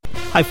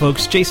Hi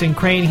folks, Jason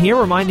Crane here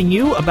reminding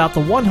you about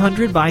the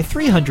 100 by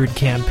 300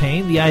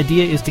 campaign. The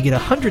idea is to get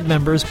 100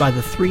 members by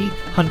the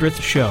 300th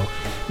show.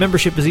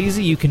 Membership is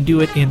easy. You can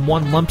do it in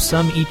one lump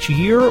sum each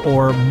year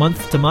or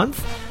month to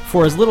month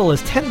for as little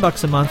as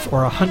 $10 a month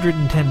or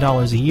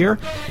 $110 a year.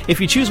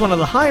 If you choose one of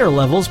the higher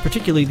levels,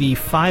 particularly the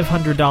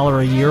 $500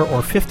 a year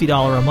or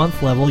 $50 a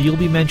month level, you'll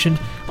be mentioned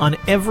on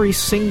every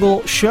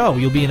single show.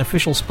 You'll be an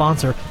official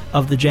sponsor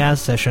of the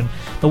Jazz Session.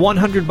 The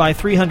 100 by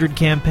 300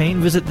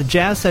 campaign, visit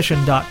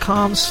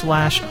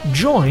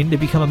thejazzsession.com/join to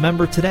become a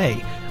member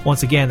today.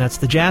 Once again, that's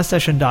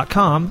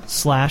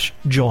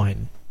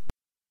thejazzsession.com/join.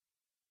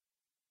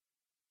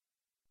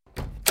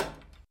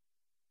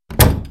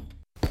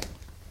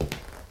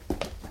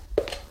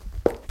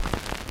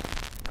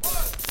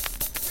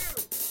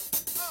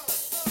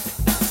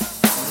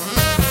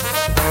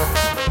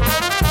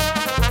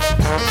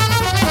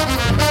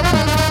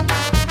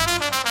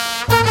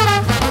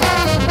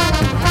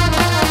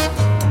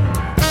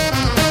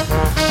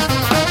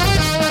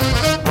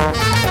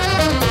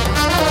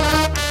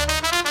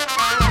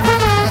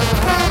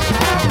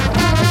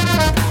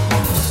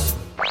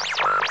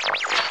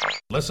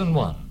 Lesson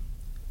 1.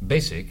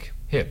 Basic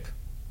Hip.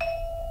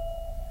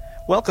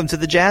 Welcome to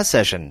the Jazz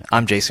Session.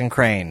 I'm Jason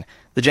Crane.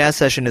 The Jazz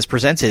Session is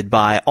presented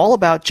by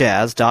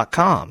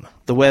allaboutjazz.com,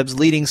 the web's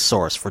leading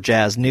source for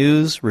jazz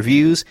news,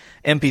 reviews,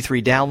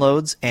 MP3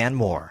 downloads, and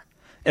more.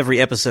 Every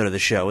episode of the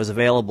show is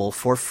available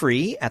for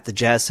free at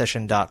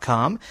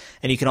thejazzsession.com,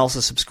 and you can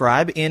also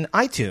subscribe in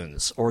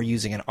iTunes or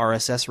using an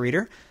RSS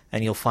reader,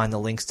 and you'll find the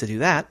links to do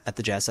that at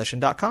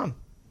thejazzsession.com.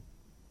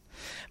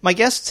 My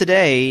guest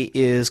today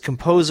is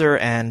composer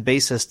and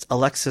bassist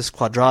Alexis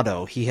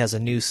Cuadrado. He has a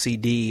new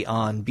CD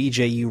on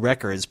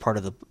bjurecords, part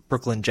of the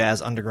Brooklyn Jazz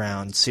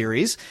Underground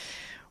series,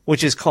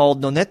 which is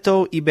called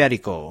Noneto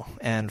Iberico,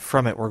 and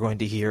from it we're going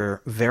to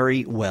hear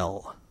Very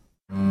Well.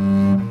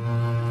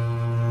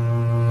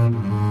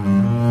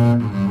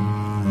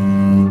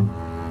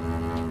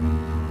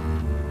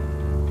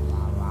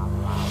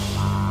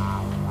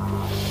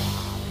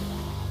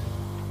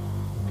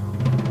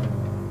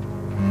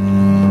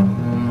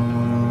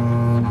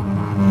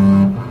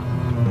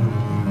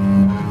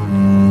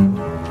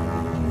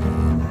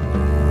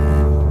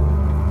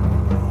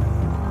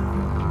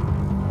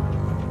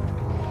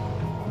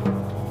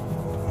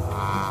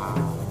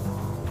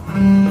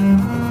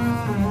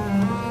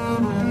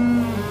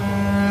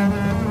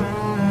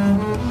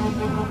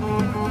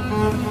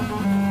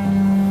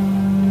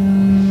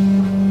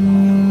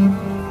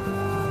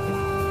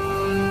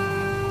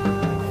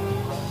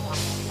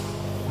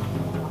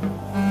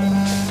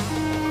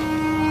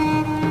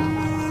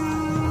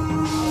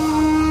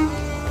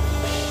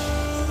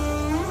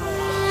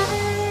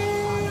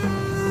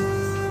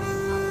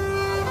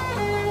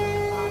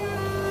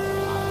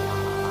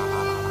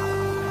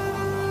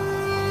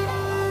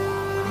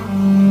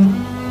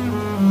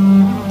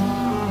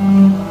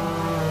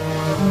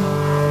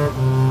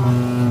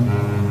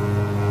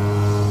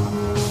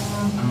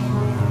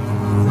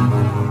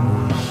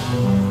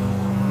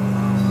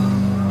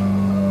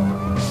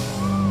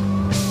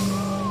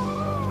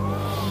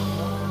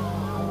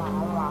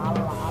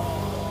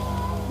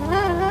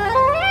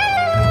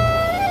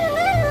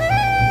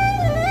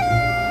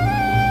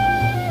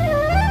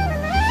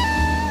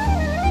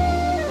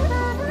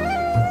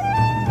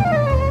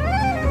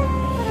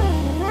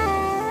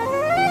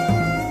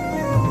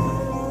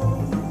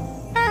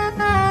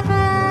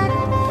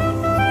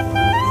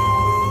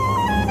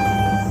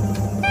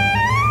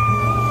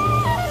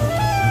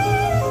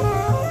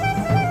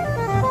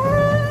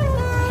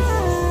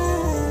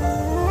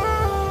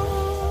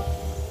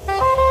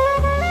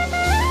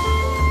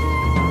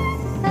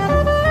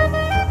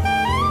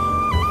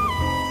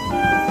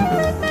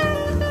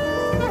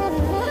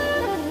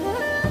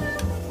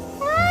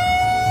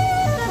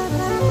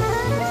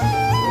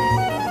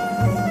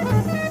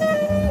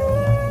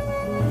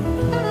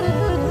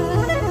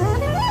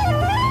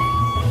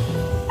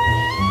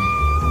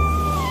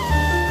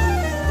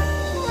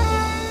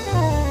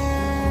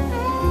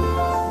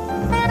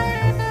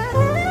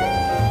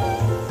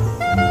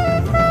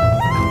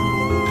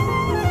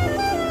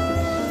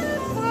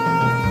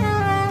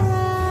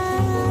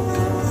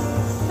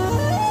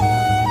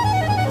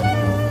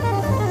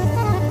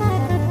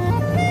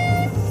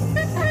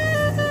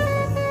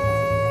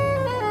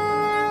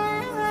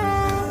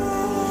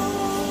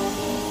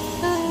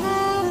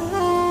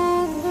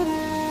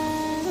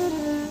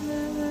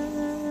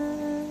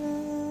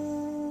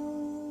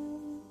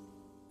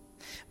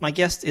 My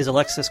guest is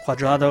Alexis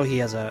Cuadrado. He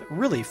has a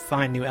really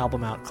fine new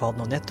album out called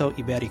Noneto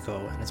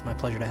Iberico, and it's my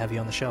pleasure to have you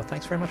on the show.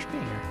 Thanks very much for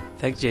being here.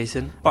 Thanks,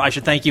 Jason. Well, I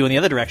should thank you in the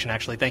other direction,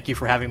 actually. Thank you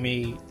for having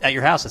me at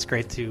your house. It's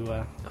great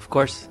to Of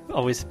course.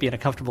 always be in a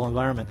comfortable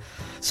environment.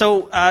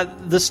 So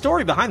the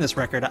story behind this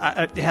record,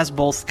 it has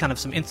both kind of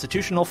some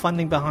institutional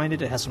funding behind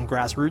it. It has some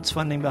grassroots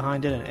funding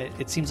behind it. And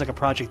it seems like a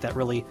project that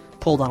really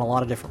pulled on a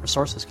lot of different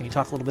resources. Can you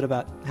talk a little bit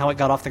about how it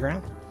got off the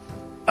ground?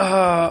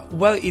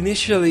 Well,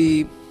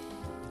 initially,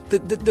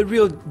 the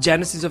real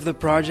genesis of the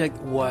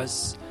project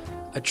was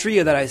a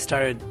trio that I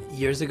started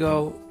years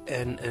ago.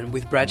 and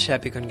with Brad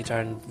Shepik on guitar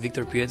and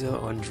Victor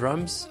Prieto on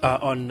drums,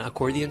 on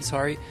accordion,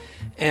 sorry.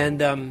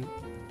 And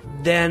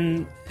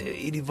then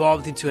it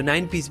evolved into a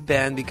 9-piece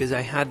band because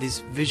I had this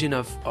vision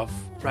of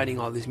writing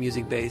all this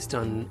music based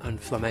on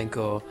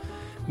flamenco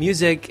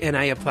music, and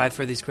I applied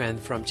for this grant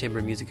from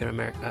Chamber Music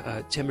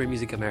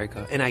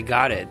America, and I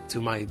got it,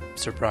 to my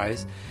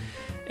surprise.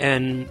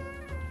 And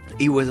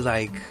it was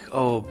like,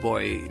 oh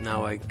boy,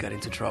 now I got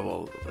into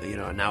trouble.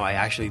 Now I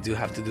actually do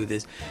have to do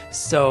this.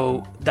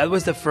 So that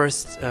was the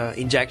first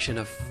injection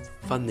of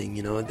funding.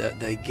 That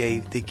they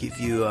give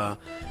you a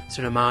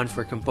certain amount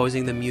for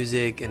composing the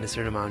music and a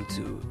certain amount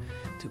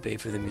to pay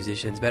for the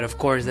musicians. But of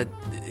course, that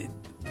it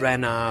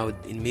ran out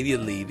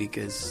immediately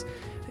because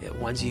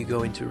once you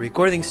go into a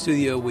recording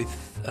studio with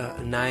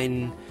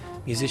 9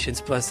 musicians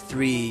plus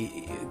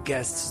 3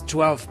 guests,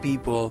 12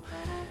 people.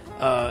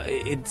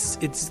 It's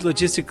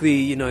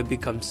logistically, it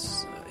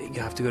becomes,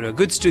 you have to go to a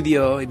good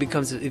studio. It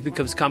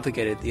becomes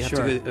complicated. You have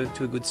to go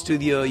to a good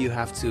studio. You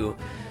have to,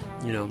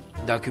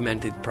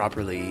 document it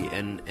properly,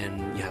 and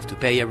you have to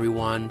pay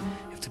everyone.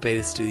 You have to pay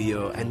the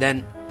studio, and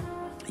then,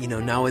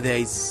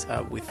 nowadays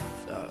with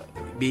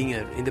being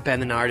an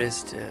independent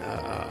artist,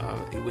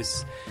 it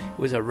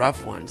was a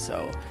rough one.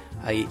 So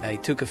I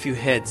took a few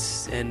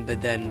hits,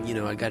 but then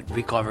I got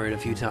recovered a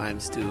few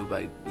times too.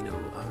 But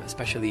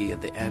especially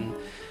at the end,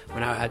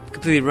 when I had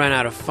completely run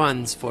out of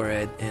funds for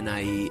it, and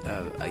I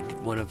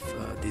did one of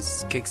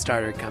these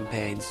Kickstarter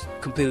campaigns,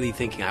 completely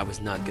thinking I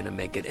was not gonna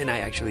make it, and I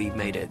actually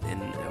made it,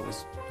 and I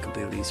was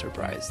completely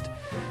surprised.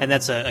 And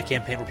that's a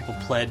campaign where people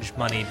pledge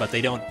money, but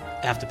they don't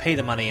have to pay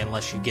the money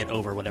unless you get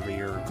over whatever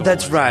your goal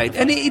That's is. right,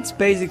 and it's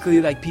basically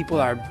like people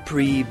are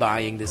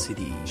pre-buying the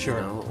CD,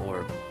 Sure.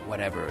 Or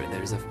whatever.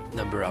 There's a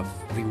number of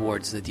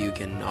rewards that you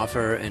can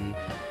offer, and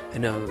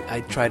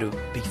I try to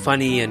be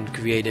funny and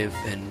creative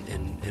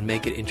and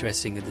make it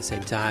interesting at the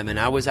same time. And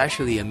I was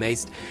actually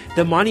amazed.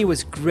 The money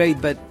was great,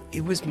 but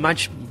it was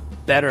much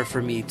better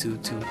for me to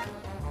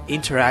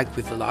interact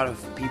with a lot of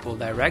people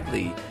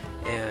directly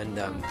and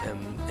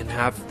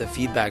have the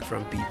feedback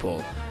from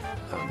people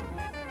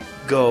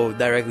go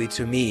directly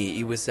to me.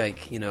 It was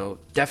like,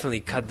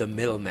 definitely cut the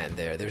middleman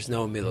there. There's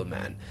no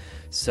middleman.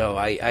 So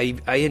I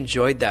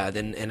enjoyed that,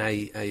 and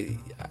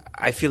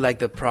I feel like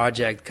the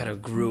project kind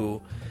of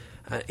grew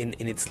in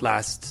its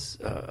last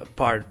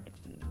part,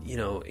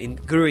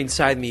 grew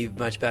inside me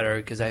much better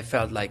because I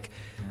felt like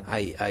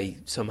I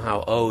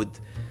somehow owed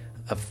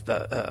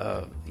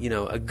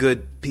a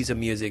good piece of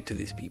music to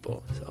these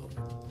people. So.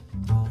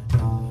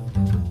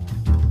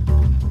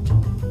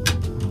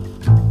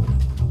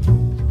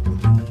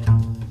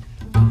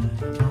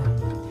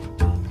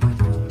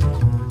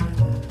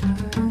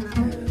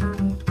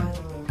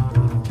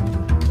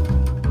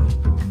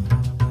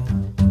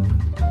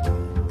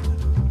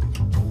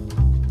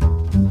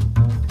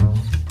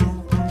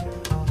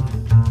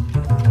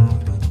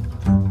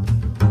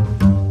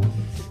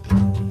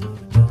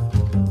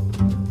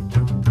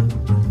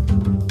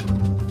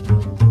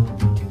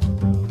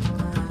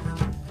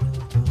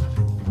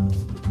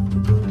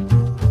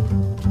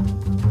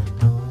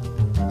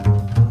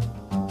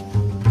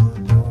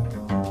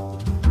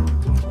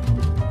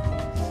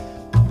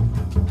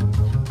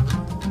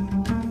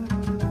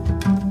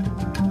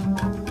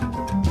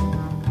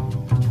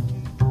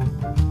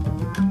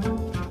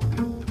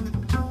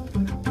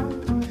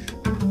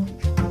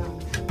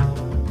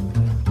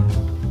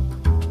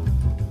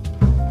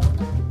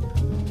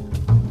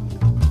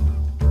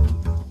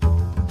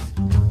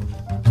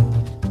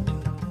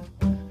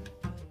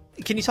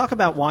 Can you talk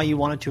about why you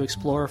wanted to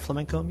explore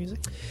flamenco music?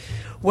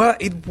 Well,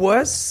 it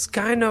was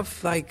kind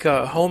of like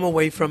a home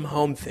away from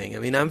home thing. I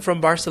mean, I'm from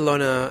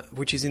Barcelona,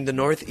 which is in the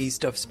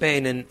northeast of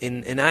Spain,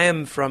 and I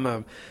am from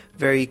a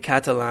very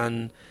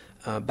Catalan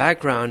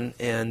background,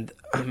 and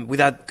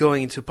without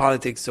going into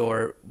politics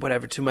or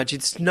whatever too much,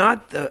 it's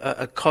not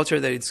a culture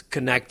that is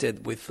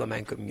connected with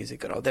flamenco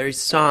music at all. There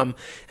is some,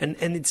 and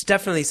it's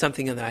definitely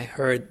something that I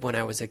heard when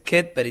I was a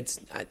kid, but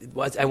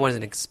I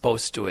wasn't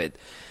exposed to it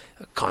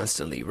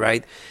constantly,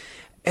 right?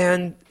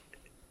 And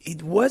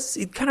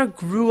it kind of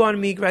grew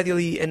on me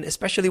gradually, and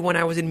especially when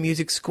I was in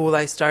music school,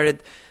 I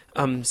started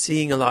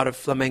seeing a lot of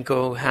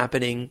flamenco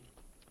happening.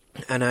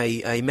 And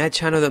I met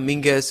Chano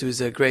Dominguez, who's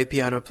a great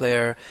piano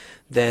player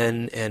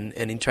then, and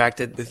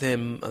interacted with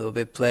him a little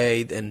bit,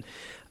 played, and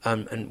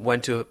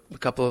went to a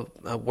couple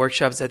of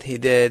workshops that he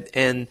did.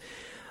 And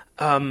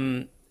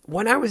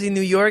when I was in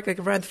New York, like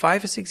around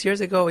 5 or 6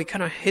 years ago, it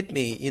kind of hit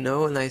me,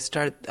 and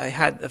I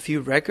had a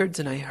few records,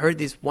 and I heard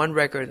this one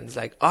record, and it's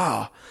like,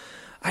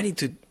 I need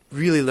to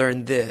really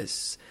learn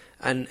this.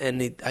 And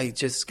I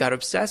just got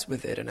obsessed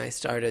with it, and I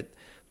started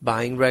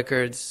buying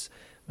records,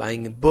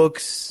 buying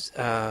books,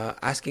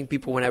 asking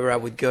people whenever I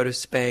would go to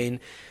Spain.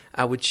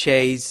 I would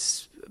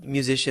chase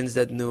musicians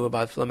that knew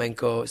about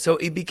flamenco. So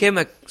it became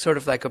a sort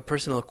of like a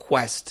personal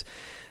quest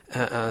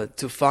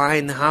to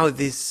find how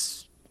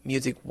this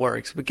music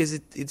works, because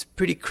it's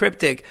pretty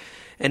cryptic.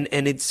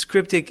 and it's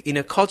cryptic in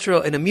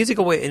a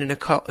musical way, and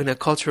in a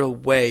cultural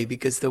way,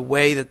 because the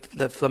way that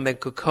the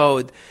flamenco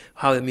code,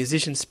 how the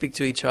musicians speak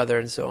to each other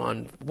and so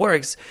on,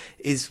 works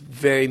is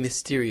very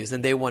mysterious,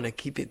 and they want to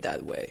keep it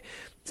that way.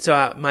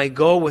 So my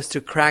goal was to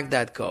crack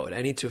that code.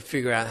 I need to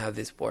figure out how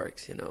this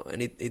works,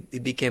 and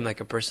it became like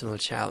a personal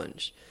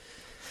challenge.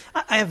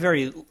 I have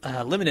very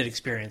limited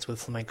experience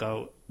with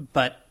flamenco,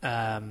 but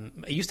I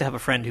used to have a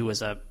friend who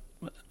was a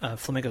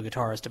flamenco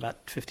guitarist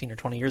about 15 or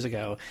 20 years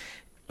ago,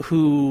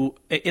 who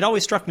it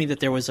always struck me that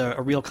there was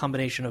a real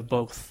combination of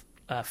both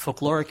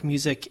folkloric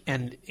music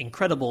and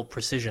incredible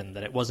precision,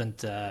 that it wasn't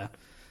that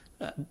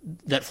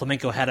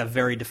flamenco had a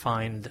very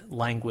defined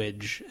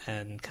language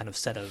and kind of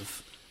set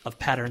of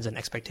patterns and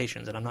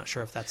expectations, and I'm not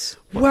sure if that's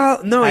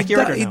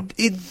accurate or no.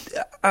 It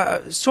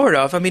sort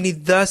of. I mean,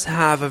 it does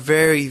have a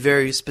very,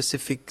 very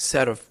specific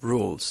set of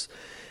rules,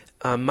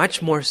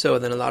 much more so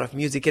than a lot of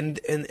music,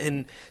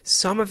 and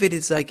some of it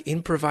is like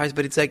improvised,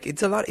 but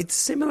it's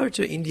similar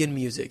to Indian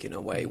music in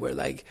a way, where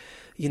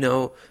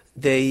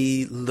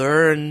they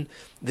learn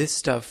this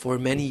stuff for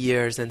many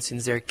years and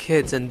since they're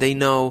kids, and they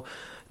know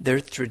their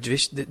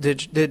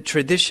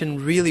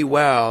tradition really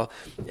well,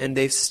 and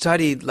they've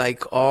studied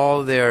like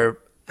all their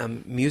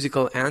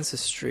musical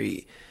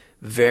ancestry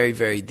very,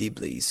 very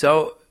deeply.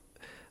 So,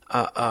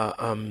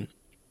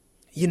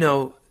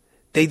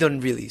 they don't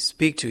really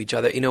speak to each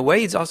other. In a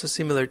way, it's also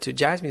similar to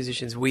jazz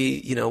musicians.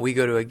 We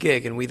go to a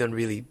gig and we don't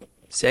really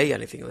say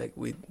anything. Like,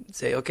 we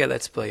say, okay,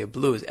 let's play a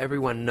blues.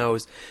 Everyone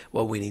knows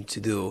what we need to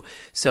do.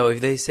 So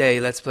if they say,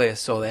 let's play a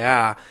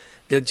soleá,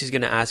 they're just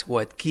going to ask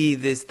what key,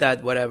 this,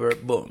 that, whatever,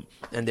 boom,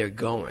 and they're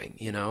going,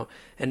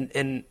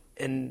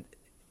 and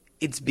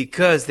it's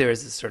because there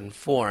is a certain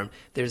form,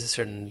 there's a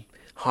certain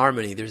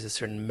harmony, there's a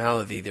certain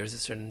melody, there's a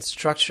certain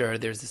structure,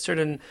 there's a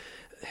certain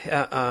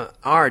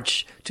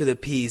arch to the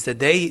piece that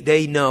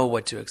they know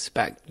what to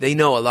expect. They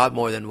know a lot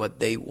more than what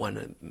they want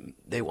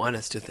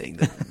us to think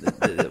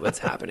that what's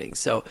happening.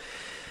 So,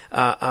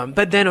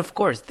 but then of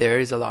course there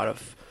is a lot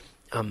of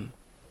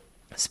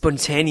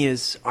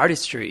spontaneous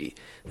artistry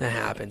that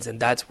happens,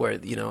 and that's where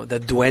the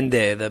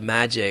duende, the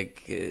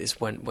magic, is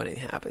when it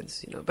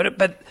happens.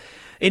 But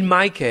in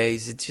my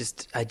case,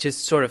 I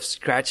just sort of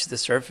scratched the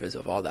surface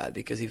of all that,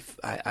 because if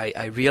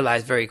I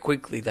realized very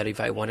quickly that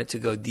if I wanted to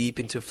go deep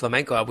into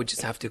flamenco, I would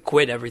just have to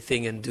quit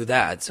everything and do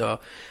that.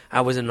 So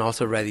I wasn't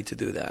also ready to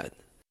do that.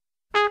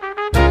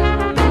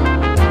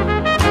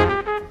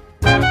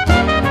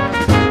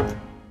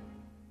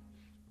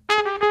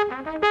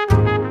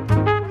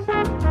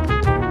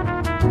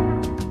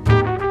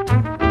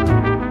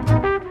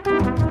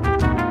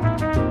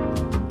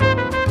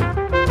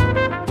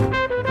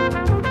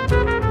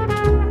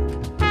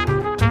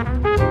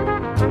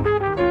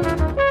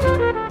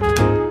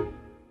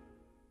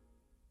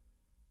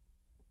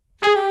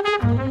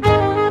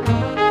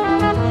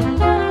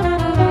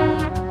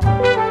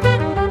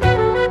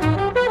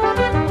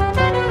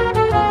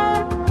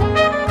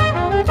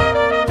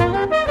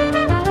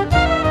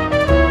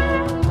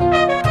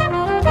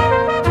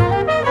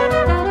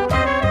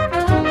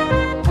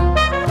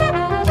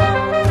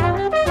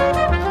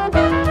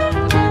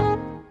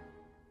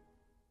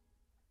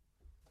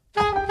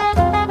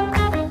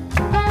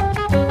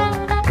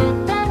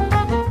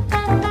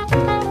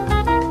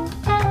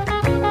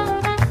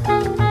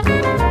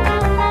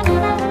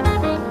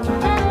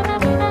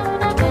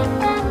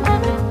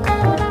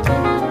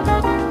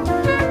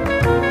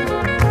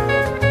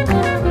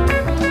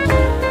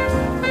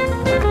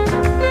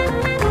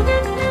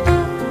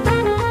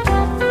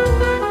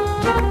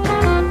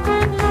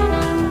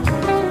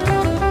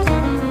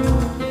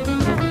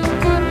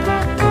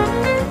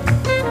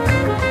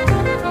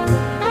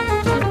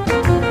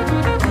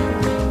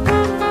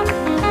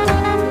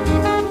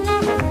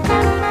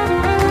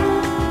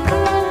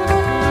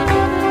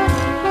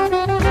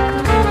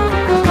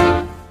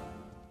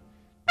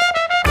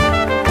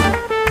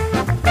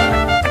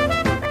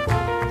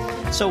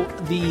 So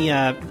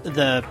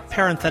the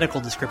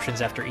parenthetical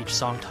descriptions after each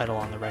song title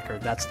on the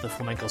record, that's the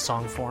flamenco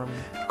song form?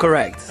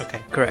 Correct.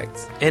 Okay.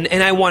 Correct. And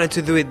I wanted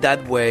to do it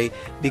that way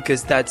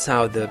because that's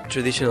how the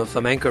traditional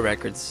flamenco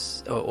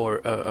records are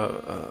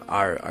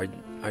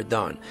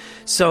done.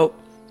 So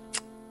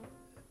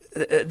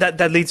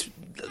that leads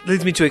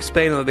me to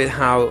explain a little bit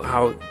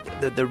how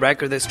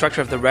the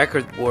structure of the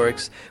record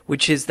works,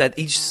 which is that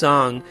each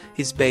song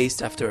is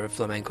based after a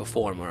flamenco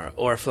form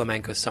or a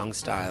flamenco song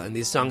style, and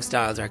these song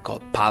styles are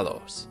called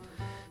palos.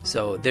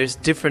 So there's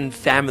different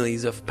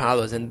families of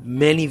palos and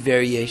many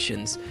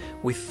variations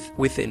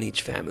within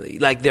each family.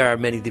 Like there are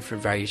many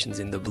different variations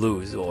in the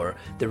blues or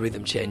the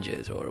rhythm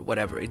changes or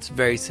whatever. It's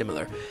very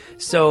similar.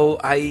 So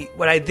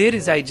what I did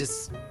is I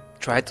just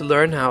tried to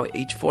learn how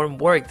each form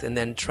worked and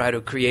then try to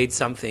create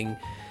something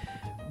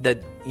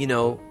that,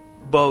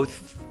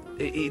 both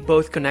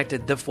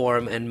connected the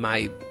form and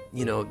my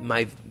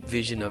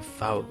vision of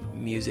how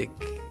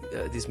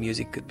this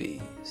music could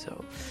be.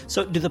 So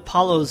do the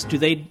palos,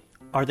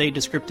 are they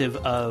descriptive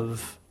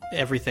of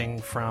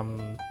everything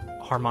from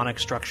harmonic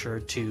structure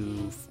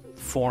to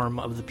form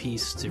of the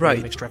piece to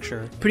rhythmic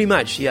structure? Pretty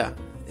much, yeah.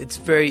 it's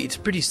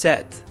pretty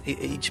set.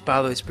 Each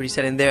palo is pretty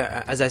set, and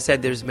there, as I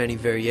said, there's many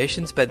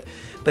variations, but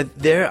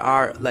there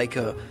are like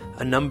a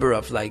number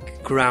of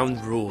like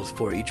ground rules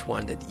for each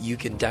one that you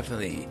can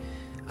definitely.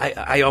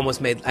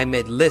 I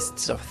made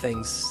lists of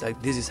things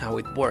like this is how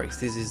it works.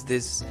 This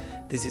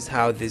is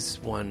how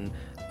this one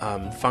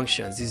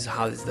functions. This is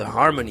how the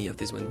harmony of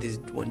this one. This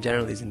one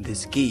generally is in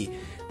this key.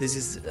 This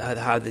is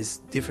how these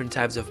different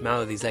types of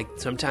melodies. Like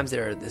sometimes they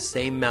are the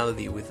same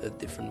melody with a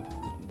different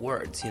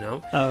words.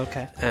 Oh,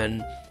 okay.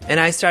 And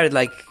I started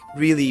like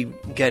really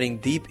getting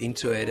deep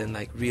into it and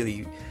like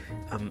really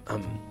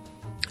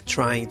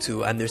trying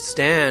to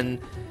understand,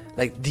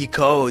 like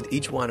decode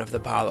each one of the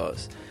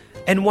palos.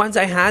 And once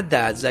I had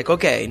that, it's like,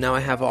 okay, now I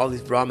have all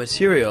this raw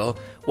material.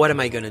 What am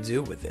I going to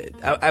do with it?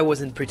 I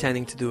wasn't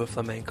pretending to do a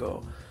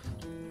flamenco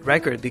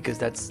record because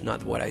that's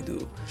not what I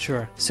do.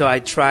 Sure. So I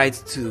tried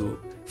to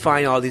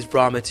find all this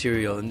raw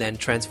material and then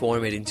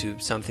transform it into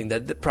something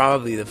that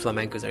probably the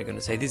flamencos are going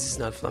to say, this is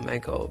not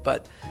flamenco.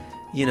 But,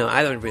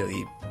 I don't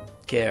really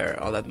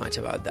care all that much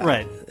about that.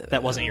 Right.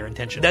 That wasn't your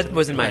intention. That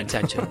wasn't my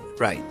intention.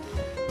 Right.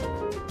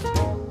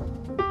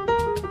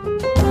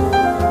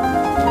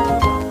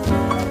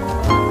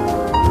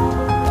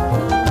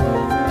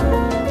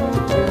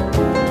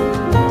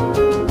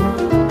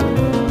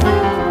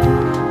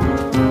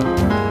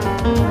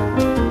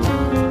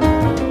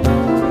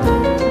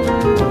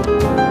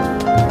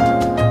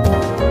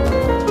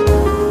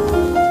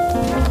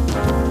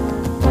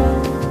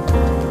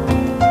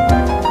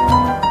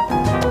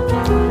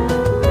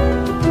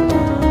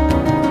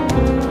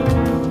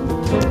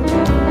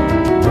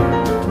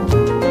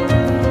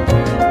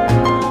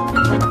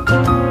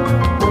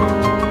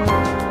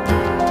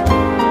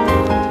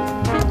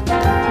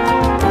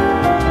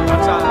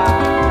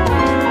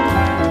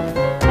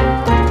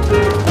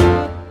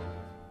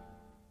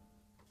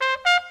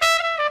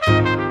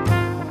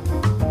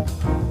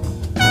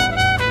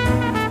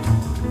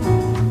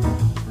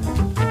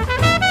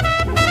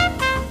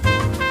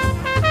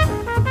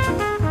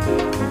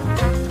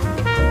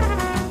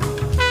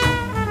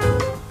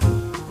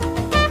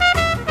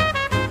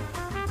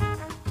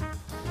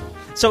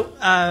 So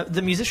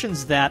the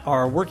musicians that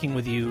are working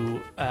with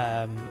you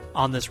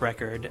on this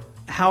record,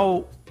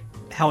 how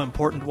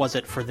important was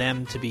it for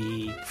them to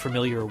be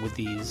familiar with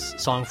these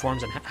song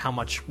forms, and how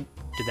much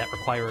did that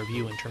require of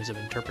you in terms of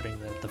interpreting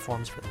the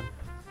forms for them?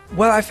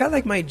 Well, I felt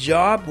like my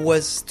job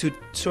was to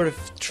sort of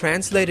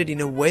translate it in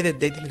a way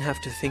that they didn't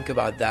have to think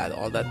about that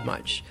all that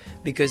much,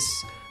 because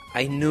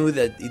I knew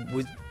that it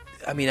would.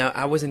 I mean,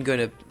 I wasn't going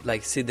to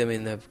like sit them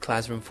in a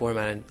classroom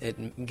format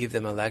and give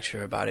them a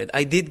lecture about it.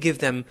 I did give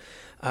them.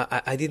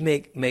 I did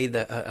made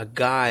a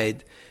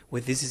guide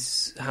with this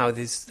is how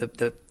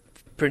the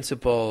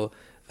principal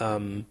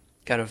kind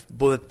of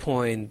bullet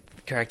point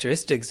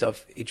characteristics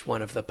of each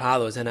one of the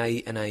palos, and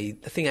I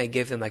think I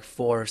gave them like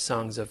 4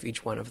 songs of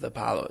each one of the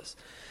palos,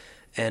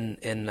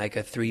 and like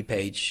a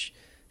 3-page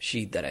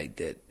sheet that I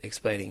did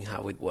explaining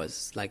how it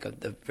was like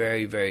the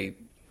very, very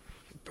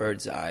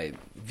bird's eye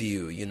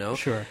view,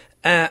 Sure.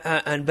 But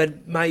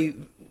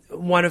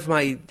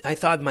I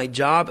thought my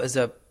job as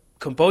a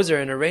composer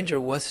and arranger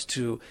was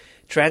to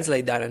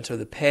translate that onto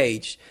the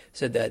page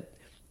so that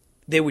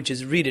they would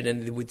just read it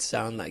and it would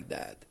sound like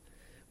that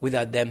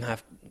without them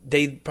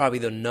they probably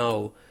don't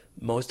know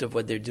most of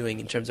what they're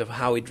doing in terms of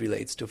how it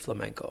relates to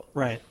flamenco.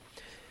 Right.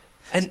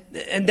 And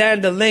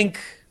then the link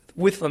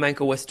with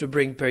flamenco was to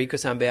bring Perico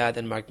Sambeat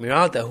and Mark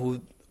Miralta,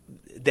 who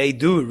they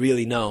do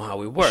really know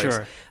how it works.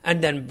 Sure.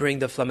 And then bring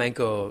the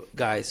flamenco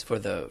guys for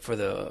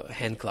the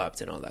hand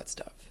claps and all that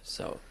stuff.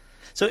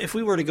 So if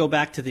we were to go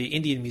back to the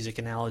Indian music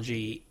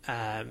analogy,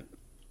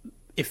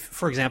 if,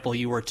 for example,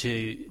 you were to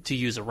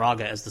use a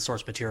raga as the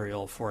source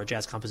material for a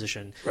jazz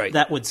composition, right,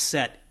 that would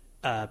set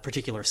a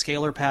particular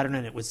scalar pattern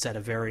and it would set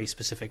a very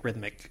specific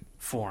rhythmic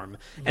form.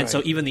 And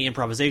so even the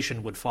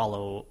improvisation would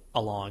follow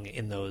along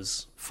in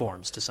those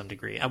forms to some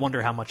degree. I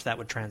wonder how much that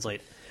would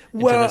translate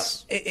into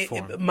this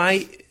form.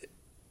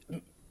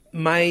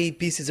 My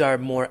pieces are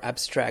more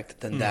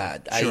abstract than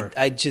that. Sure.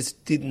 I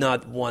just did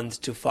not want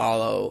to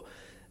follow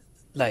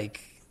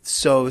like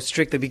so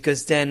strictly,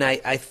 because then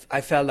I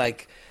felt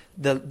like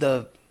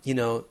the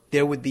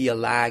there would be a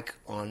lag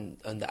on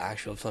the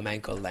actual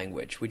flamenco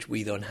language, which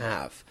we don't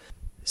have.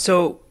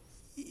 So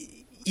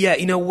yeah,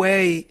 in a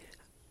way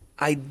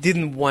I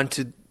didn't want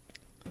to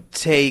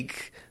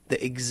take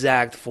the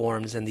exact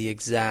forms and the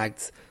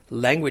exact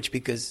language,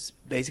 because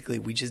basically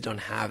we just don't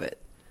have it.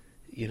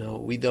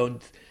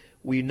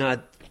 We're not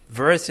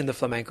versed in the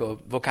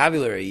flamenco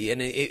vocabulary,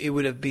 and it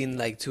would have been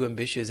like too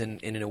ambitious,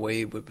 and in a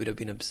way it would have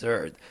been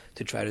absurd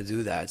to try to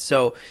do that.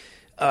 So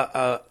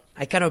I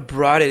kind of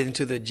brought it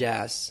into the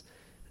jazz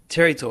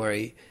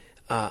territory,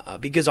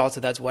 because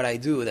also that's what I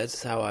do.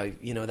 That's how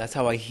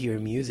I hear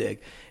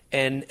music,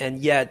 and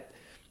yet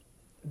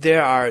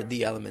there are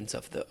the elements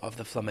of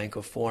the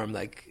flamenco form.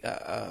 Like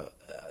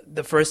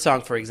the first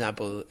song, for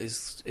example,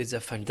 is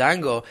a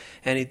fandango,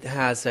 and it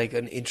has like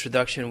an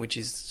introduction which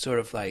is sort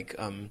of like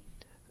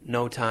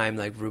no time,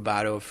 like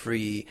rubato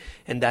free,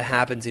 and that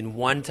happens in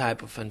one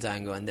type of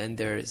fandango, and then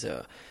there is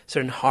a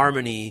certain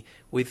harmony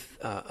with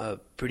a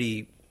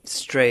pretty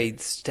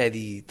straight,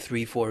 steady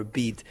 3/4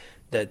 beat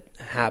that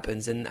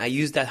happens, and I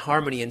used that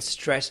harmony and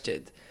stretched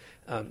it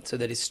so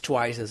that it's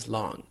twice as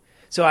long.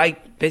 So I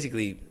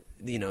basically,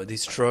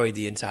 destroyed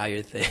the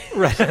entire thing.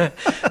 Right.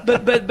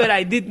 but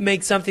I did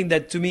make something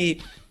that to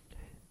me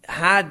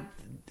had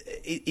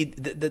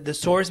the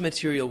source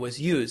material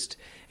was used,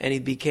 and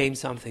it became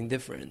something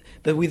different.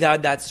 But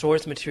without that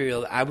source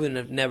material, I would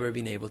have never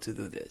been able to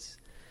do this.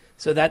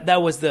 So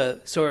that was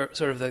the sort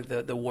of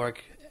the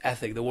work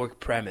ethic, the work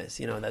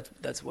premise.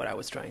 That's what I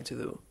was trying to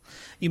do.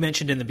 You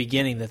mentioned in the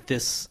beginning that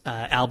this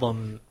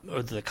album,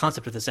 or the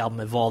concept of this album,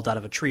 evolved out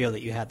of a trio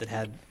that you had that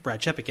had Brad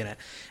Chepik in it.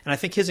 And I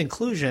think his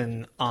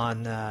inclusion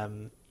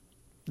on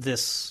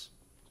this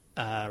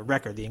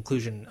record, the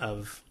inclusion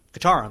of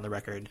guitar on the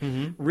record,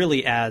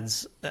 really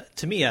adds,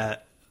 to me, a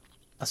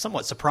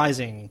somewhat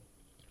surprising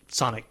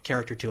sonic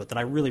character to it that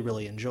I really,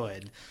 really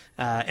enjoyed.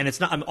 And it's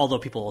not, although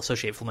people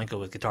associate flamenco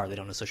with guitar, they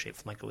don't associate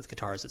flamenco with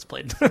guitar as it's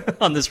played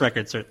on this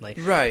record, certainly.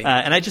 Right.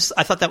 And I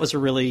thought that was a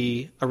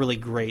really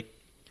great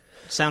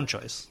sound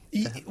choice.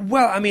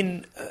 Well, I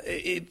mean,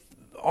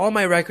 all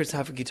my records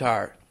have a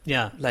guitar.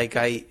 Yeah. Like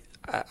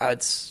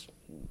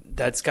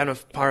that's kind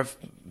of part of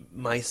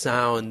my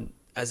sound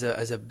as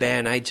a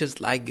band. I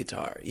just like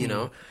guitar,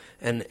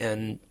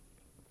 and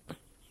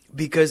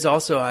because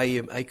also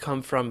I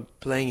come from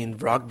playing in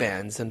rock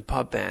bands and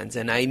pop bands,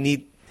 and I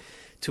need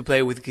to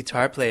play with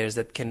guitar players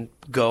that can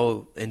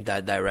go in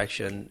that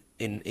direction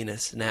in a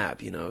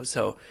snap,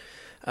 So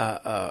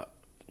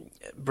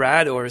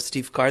Brad or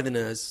Steve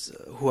Cardenas,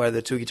 who are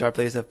the two guitar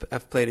players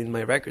I've played in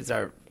my records,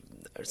 are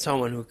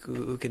someone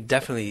who can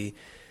definitely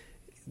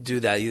do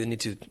that. You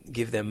need to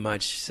give them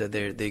much, so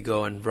they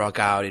go and rock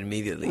out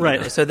immediately.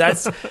 Right. So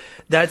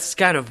that's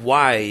kind of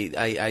why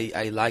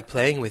I like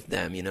playing with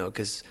them,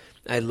 because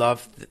I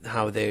love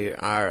how they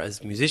are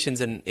as musicians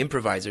and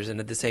improvisers,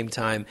 and at the same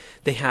time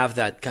they have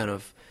that kind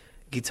of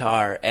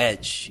guitar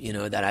edge,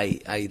 that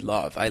I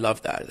love. I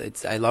love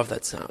that. I love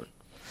that sound.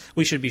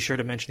 We should be sure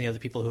to mention the other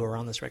people who are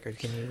on this record.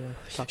 Can you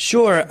talk?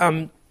 Sure.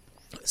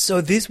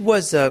 So this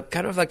was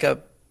kind of like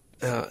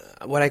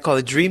what I call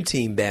a dream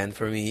team band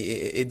for me.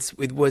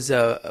 It was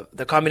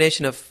the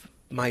combination of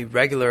my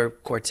regular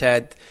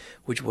quartet,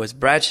 which was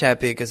Brad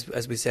Chepik,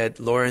 as we said,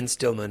 Lauren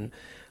Stillman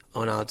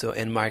on alto,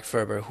 and Mark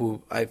Ferber,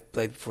 who I've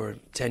played for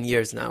 10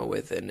 years now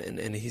with,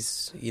 and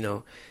he's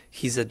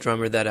he's a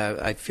drummer that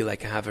I feel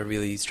like I have a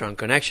really strong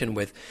connection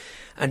with.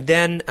 And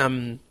then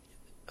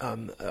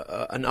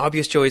an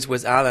obvious choice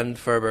was Alan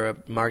Ferber,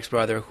 Mark's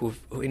brother,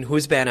 in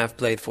whose band I've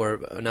played for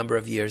a number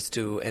of years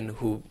too, and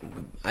who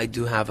I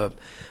do have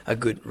a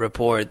good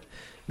rapport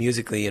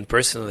musically and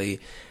personally.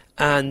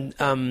 And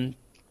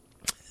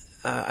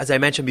as I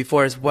mentioned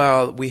before as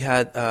well, we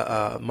had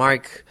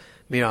Mark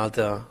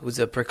Miralta, who's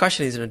a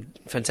percussionist and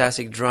a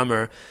fantastic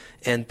drummer,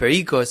 and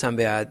Perico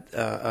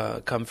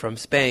Sambeat come from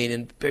Spain.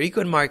 And Perico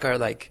and Mark are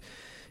they're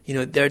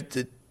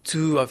the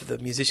two of the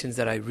musicians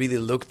that I really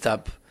looked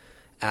up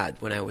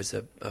at when I was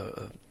a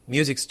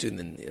music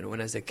student, when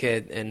I was a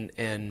kid,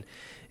 and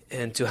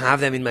to have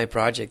them in my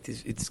project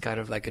it's kind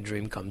of like a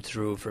dream come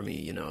true for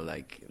me.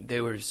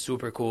 They were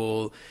super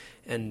cool,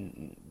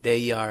 and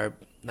they are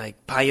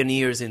like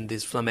pioneers in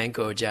this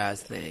flamenco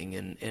jazz thing,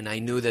 and I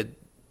knew that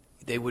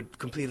they would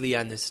completely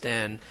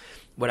understand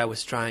what I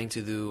was trying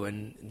to do,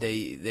 and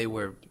they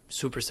were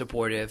super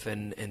supportive,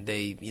 and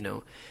they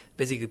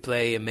basically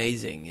play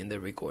amazing in the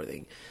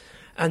recording.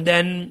 And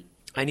then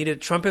I needed a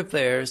trumpet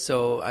player,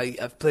 so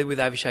I've played with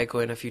Avishai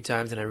Cohen a few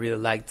times, and I really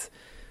liked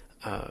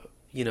I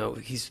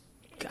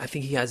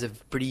think he has a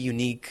pretty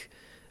unique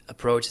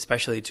approach,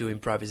 especially to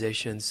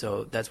improvisation,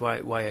 so that's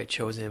why I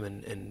chose him,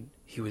 and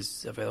he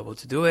was available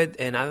to do it.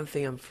 And I don't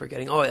think I'm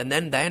forgetting, and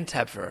then Dan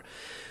Tepfer,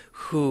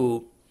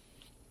 who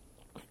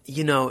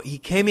he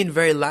came in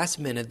very last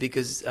minute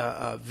because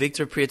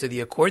Victor Prieto, the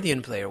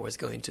accordion player, was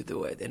going to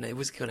do it, and it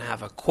was going to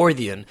have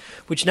accordion,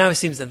 which now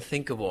seems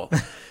unthinkable.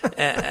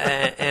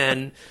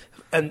 and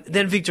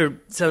then Victor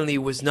suddenly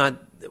wasn't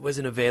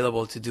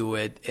available to do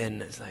it,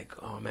 and it's like,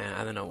 oh man,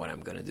 I don't know what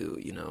I'm going to do,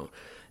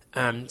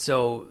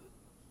 So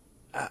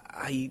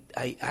I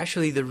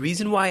actually, the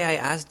reason why I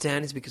asked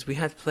Dan is because we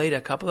had played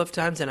a couple of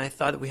times, and I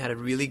thought we had a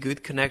really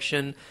good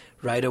connection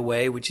right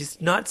away, which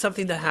is not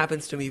something that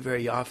happens to me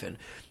very often,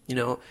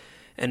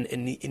 And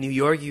in New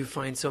York, you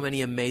find so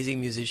many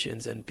amazing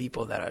musicians and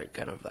people that are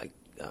kind of like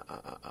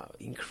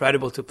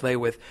incredible to play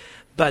with,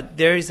 but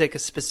there is like a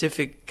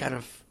specific kind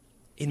of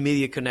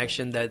immediate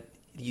connection that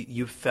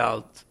you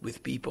felt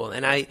with people,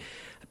 and I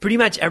pretty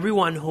much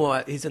everyone who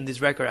is on this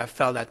record, I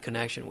felt that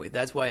connection with.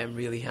 That's why I'm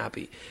really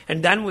happy.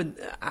 And Dan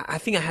I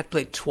think I had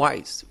played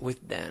twice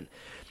with Dan.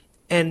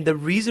 And the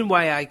reason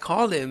why I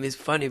called him is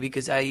funny,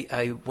 because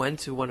I went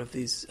to one of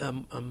these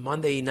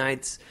Monday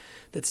nights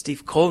that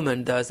Steve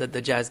Coleman does at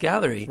the Jazz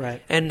Gallery.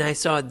 Right. And I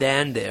saw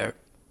Dan there.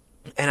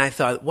 And I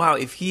thought, wow,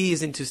 if he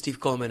is into Steve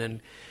Coleman and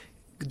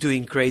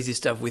doing crazy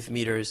stuff with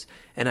meters,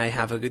 and I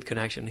have a good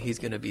connection, he's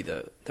going to be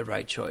the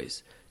right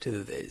choice to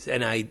do this.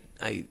 And I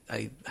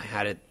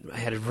had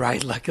it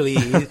right. Luckily,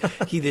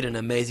 he did an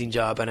amazing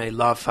job, and I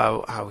love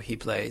how he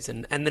plays.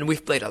 And then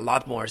we've played a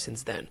lot more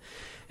since then,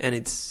 and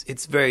he's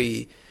a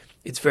very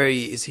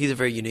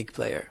unique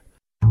player.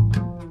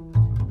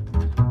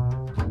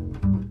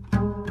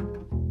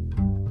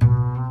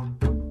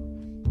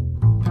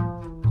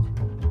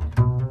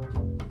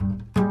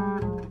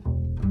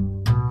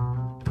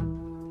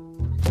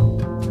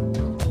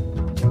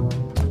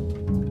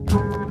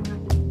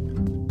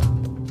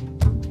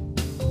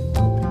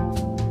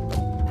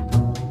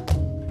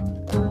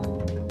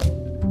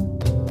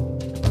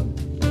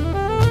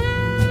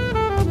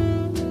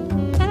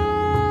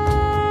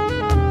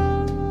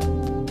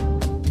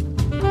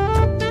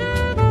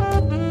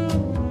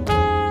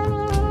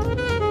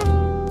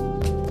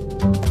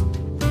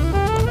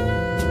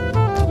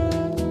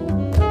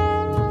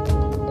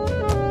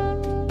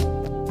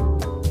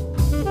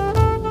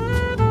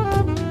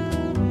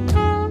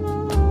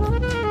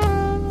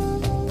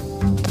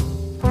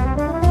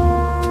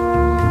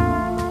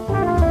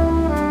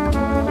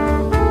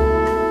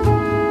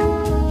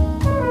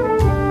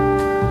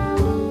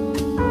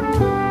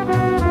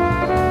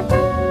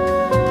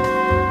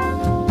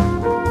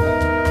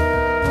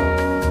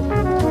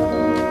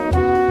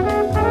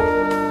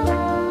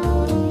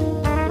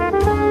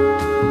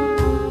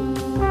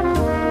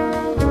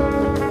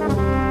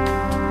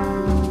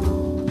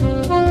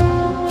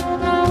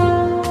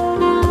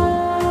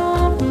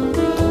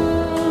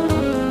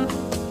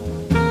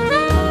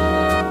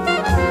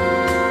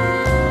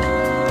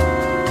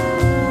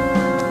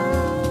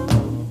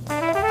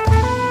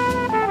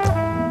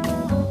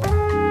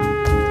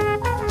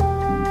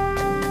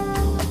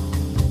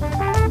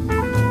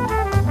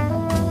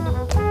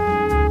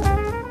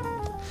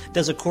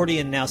 Does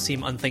accordion now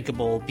seem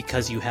unthinkable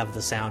because you have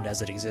the sound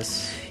as it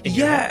exists in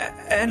your head?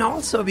 And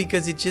also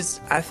because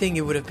I think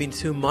it would have been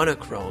too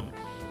monochrome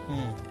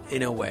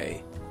in a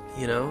way,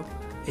 you know?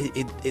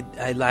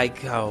 I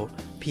like how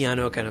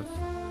piano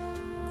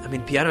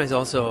piano is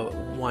also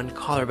one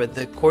color, but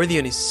the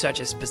accordion is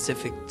such a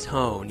specific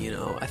tone, you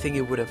know? I think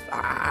it would have,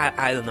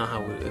 I don't know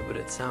how it would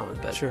have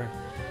sounded, but sure.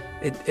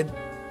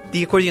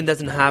 The accordion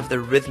doesn't have the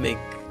rhythmic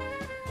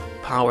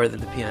power that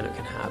the piano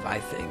can have, I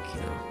think,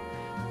 you know?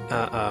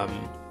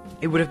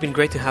 It would have been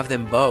great to have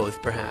them both,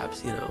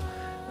 perhaps, you know,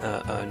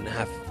 and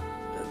have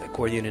the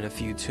accordion in a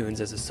few tunes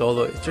as a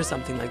solo. It's just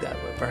something like that.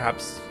 But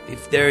perhaps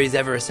if there is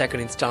ever a second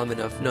installment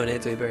of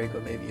Noneto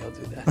Iberico, maybe I'll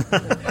do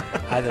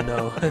that. I don't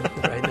know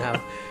right now.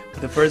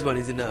 The first one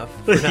is enough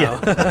for now.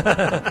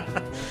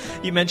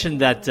 You mentioned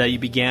that you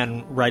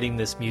began writing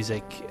this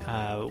music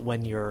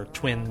when your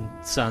twin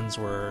sons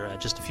were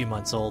just a few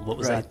months old. What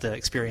was that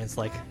experience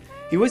like?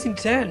 It was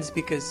intense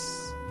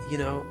because, you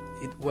know,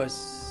 it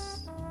was...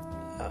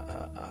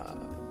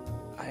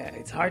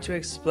 it's hard to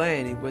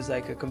explain. It was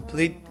like a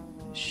complete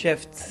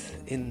shift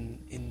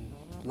in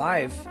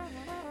life,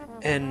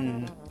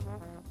 and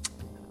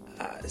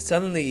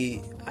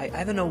suddenly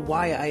I don't know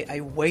why I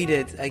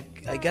waited.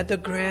 I got the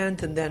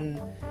grant, and then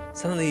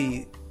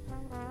suddenly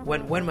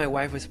when my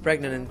wife was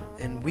pregnant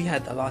and we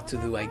had a lot to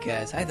do, I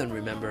guess I don't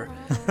remember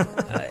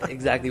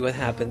exactly what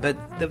happened, but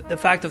the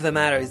fact of the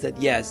matter is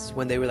that yes,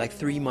 when they were like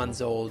 3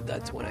 months old,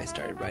 that's when I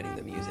started writing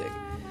the music,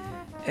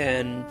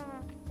 and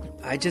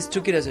I just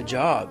took it as a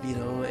job, you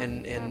know,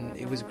 and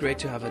it was great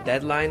to have a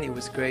deadline. It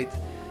was great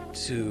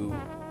to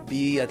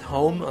be at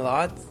home a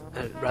lot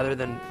rather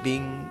than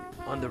being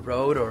on the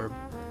road or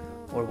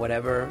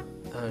whatever.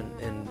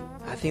 And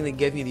I think they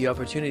gave me the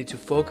opportunity to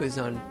focus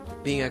on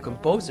being a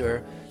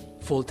composer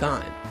full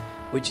time,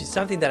 which is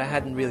something that I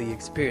hadn't really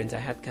experienced. I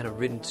had kind of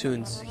written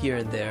tunes here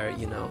and there,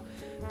 you know,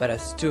 but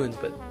as tunes,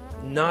 but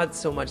not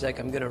so much like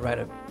I'm going to write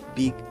a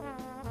big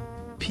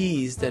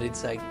piece that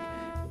it's like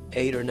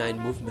 8 or 9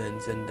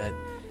 movements and that,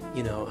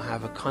 you know,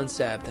 have a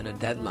concept and a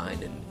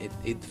deadline, and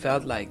it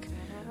felt like,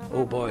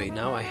 oh boy,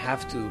 now I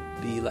have to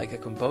be like a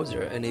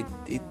composer, and it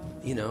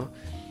you know,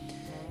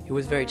 it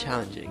was very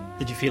challenging.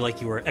 Did you feel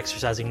like you were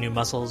exercising new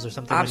muscles or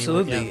something?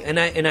 Absolutely.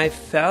 And I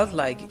felt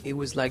like it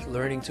was like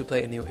learning to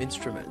play a new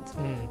instrument.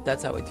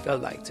 That's how it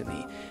felt like to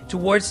me.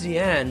 Towards the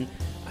end,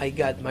 I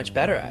got much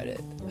better at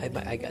it.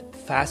 I got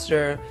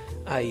faster.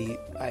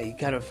 I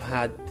kind of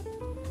had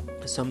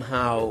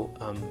somehow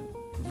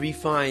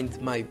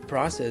refined my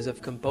process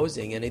of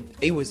composing, and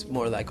it was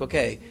more like,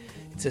 okay,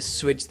 it's a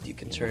switch that you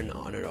can turn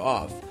on or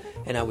off,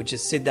 and I would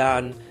just sit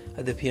down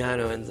at the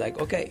piano and it's like,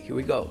 okay, here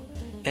we go.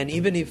 And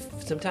even if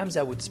sometimes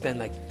I would spend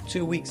like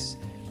 2 weeks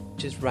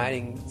just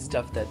writing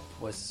stuff that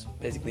was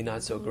basically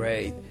not so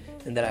great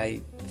and that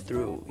I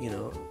threw, you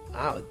know,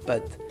 out,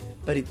 but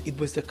it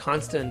was the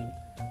constant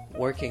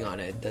working on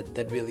it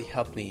that really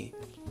helped me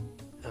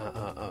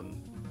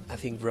I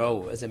think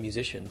grow as a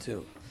musician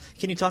too.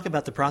 Can you talk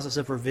about the process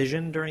of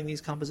revision during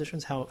these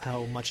compositions?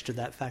 How much did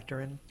that factor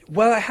in?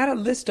 Well, I had a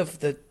list of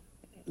the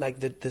like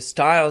the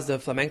styles, the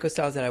flamenco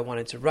styles that I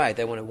wanted to write.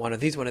 I wanted one of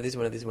these, one of this,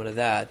 one of this, one of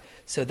that.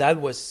 So that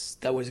was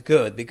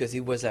good because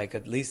it was like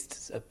at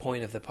least a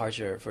point of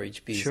departure for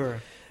each piece.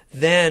 Sure.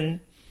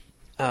 Then,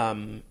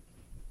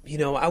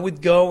 I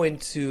would go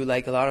into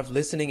like a lot of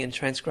listening and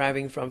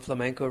transcribing from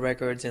flamenco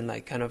records and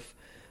like kind of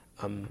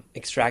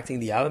extracting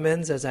the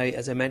elements as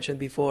I mentioned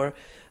before,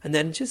 and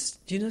then just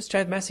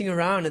start messing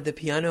around at the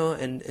piano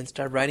and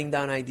start writing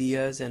down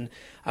ideas. And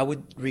I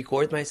would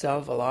record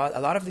myself a lot. A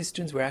lot of these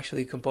tunes were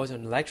actually composed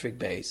on electric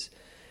bass.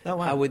 Oh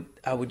wow!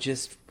 I would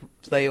just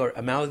play or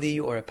a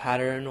melody or a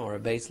pattern or a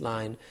bass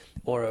line,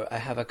 or I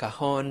have a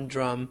cajon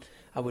drum.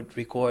 I would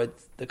record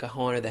the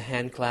cajon or the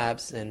hand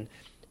claps and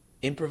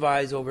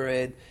improvise over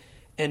it.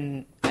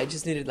 And I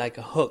just needed like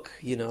a hook,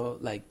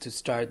 like to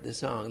start the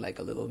song, like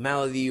a little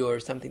melody or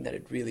something that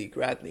it really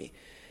grabbed me.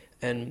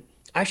 And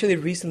actually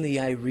recently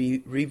I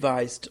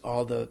revised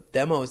all the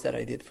demos that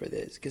I did for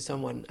this because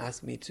someone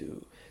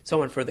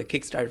for the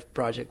Kickstarter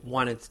project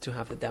wanted to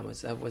have the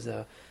demos. That was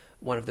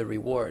one of the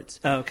rewards.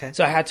 Oh, okay.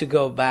 So I had to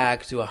go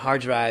back to a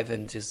hard drive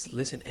and just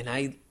listen. And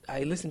I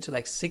listened to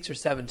like 6 or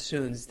 7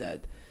 tunes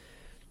that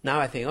now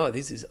I think, oh,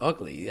 this is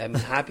ugly. I'm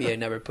happy I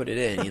never put it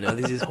in.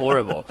 This is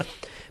horrible.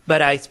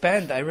 But I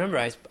remember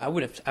I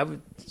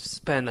would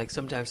spend like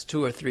sometimes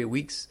 2 or 3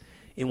 weeks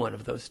in one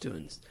of those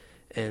tunes,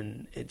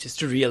 and just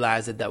to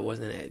realize that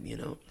wasn't it.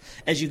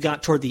 As you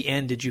got toward the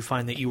end, did you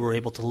find that you were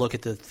able to look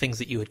at the things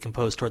that you had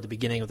composed toward the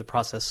beginning of the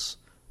process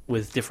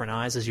with different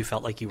eyes, as you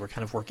felt like you were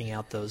kind of working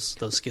out those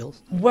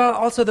skills? Well,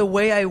 also the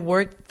way I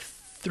worked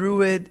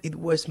through it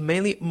was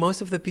mainly, most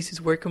of the pieces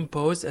were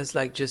composed as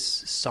like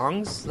just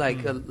songs,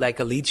 like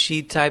a lead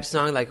sheet type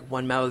song, like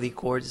one melody,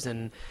 chords,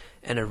 and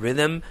a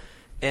rhythm.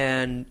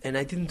 And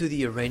I didn't do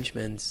the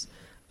arrangements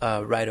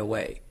right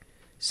away.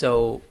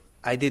 So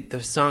I did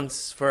the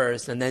songs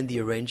first and then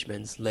the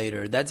arrangements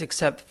later. That's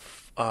with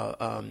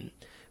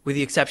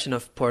the exception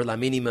of Por la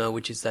Mínima,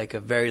 which is like a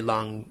very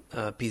long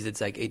piece. It's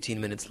like 18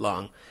 minutes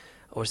long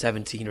or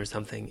 17 or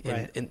something.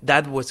 Right. And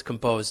that was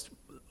composed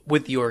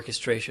with the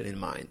orchestration in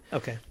mind.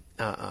 Okay.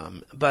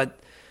 But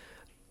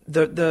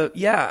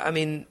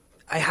I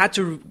had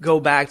to go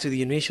back to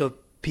the initial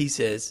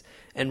pieces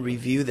and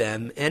review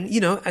them, and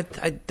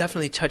I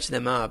definitely touched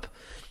them up.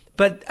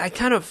 But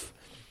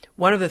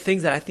one of the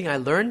things that I think I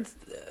learned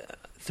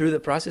through the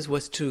process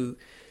was to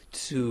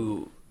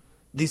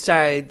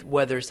decide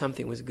whether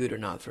something was good or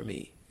not for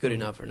me, good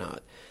enough or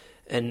not.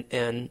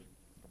 And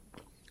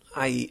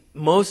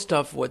most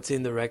of what's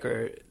in the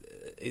record,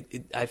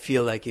 I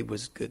feel like it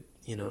was good,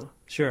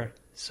 Sure.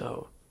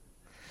 So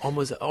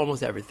almost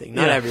everything,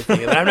 not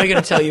everything. But I'm not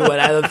going to tell you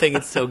what I don't think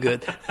it's so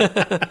good.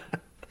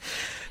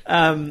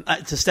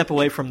 To step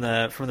away from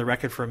the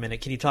record for a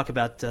minute, can you talk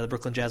about the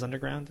Brooklyn Jazz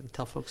Underground and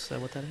tell folks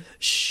what that is?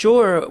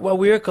 Sure. Well,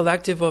 we're a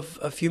collective of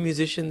a few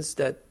musicians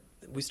that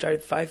we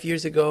started 5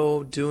 years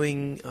ago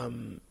doing,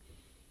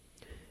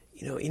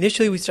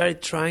 initially we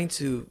started trying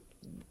to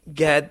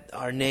get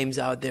our names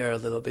out there a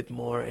little bit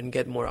more and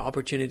get more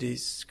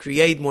opportunities,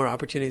 create more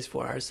opportunities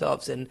for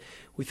ourselves. And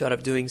we thought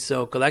of doing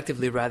so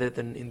collectively rather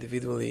than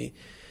individually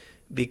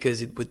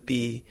because it would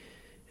be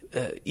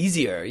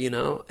easier,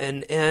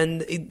 and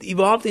it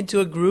evolved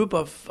into a group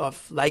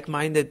of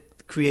like-minded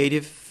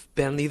creative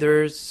band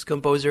leaders,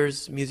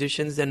 composers,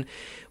 musicians, and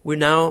we're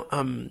now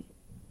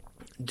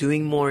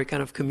doing more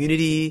kind of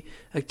community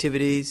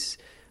activities,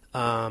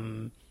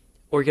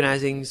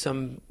 organizing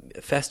some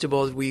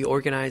festivals. We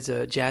organize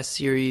a jazz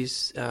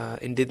series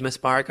in Ditmas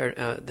Park,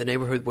 the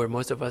neighborhood where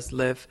most of us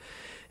live,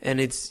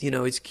 and it's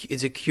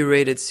a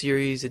curated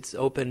series. It's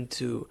open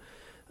to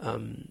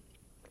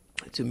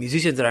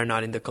musicians that are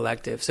not in the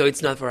collective, so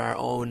it's not for our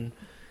own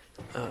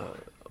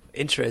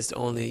interest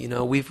only.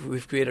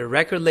 We've created a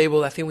record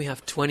label. I think we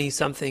have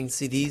 20-something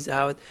CDs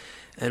out,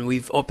 and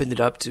we've opened it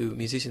up to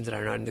musicians that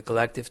are not in the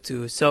collective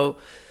too. So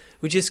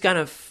we're just kind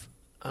of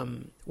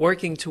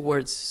working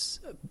towards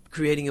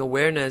creating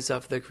awareness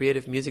of the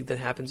creative music that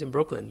happens in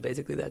Brooklyn.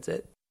 Basically, that's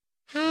it.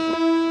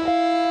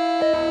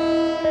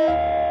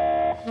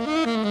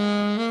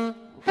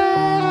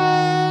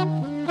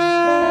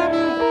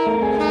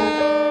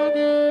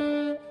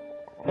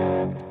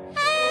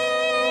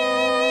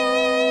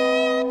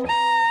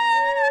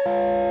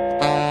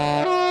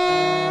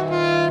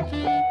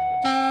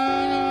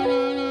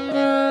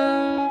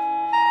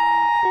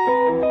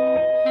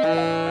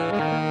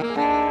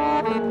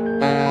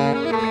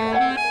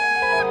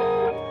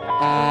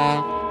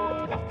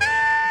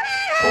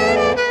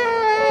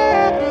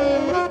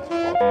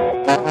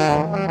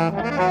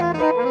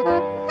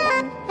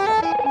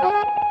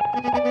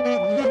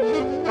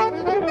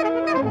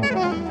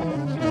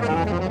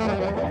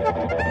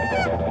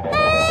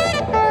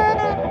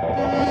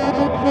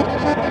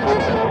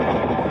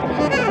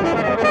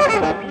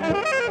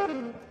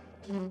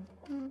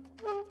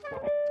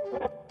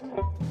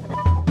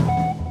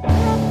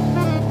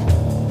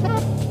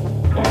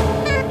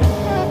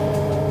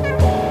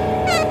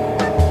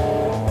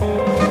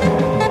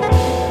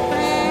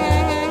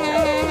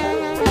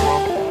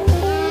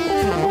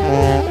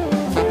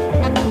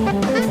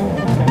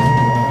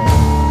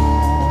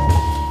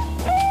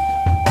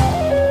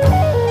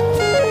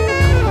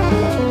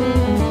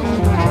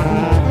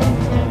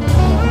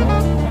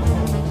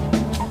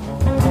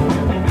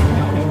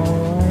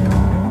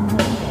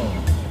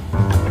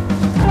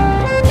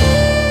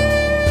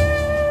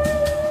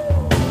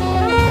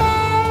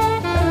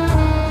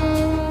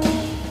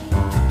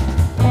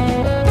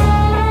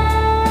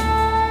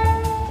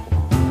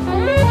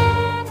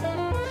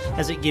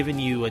 it given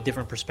you a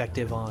different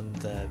perspective on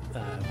the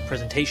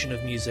presentation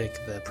of music,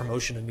 the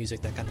promotion of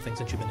music, that kind of thing,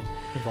 since you've been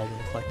involved in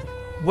the collective?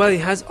 Well, it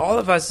has all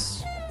of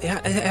us.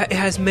 It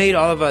has made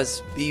all of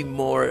us be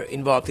more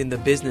involved in the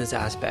business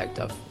aspect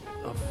of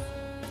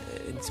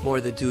it's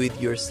more the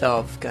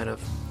do-it-yourself kind of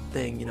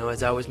thing, you know.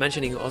 As I was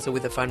mentioning, also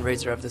with the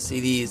fundraiser of the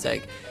CDs,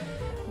 like,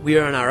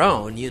 we're on our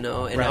own, you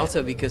know, and right.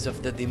 also because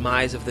of the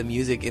demise of the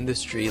music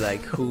industry,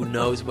 like, who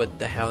knows what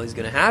the hell is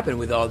going to happen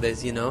with all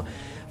this, you know.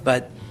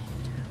 But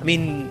I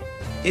mean,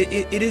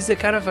 it is a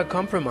kind of a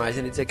compromise,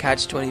 and it's a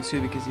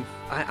catch-22, because if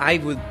I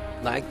would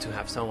like to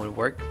have someone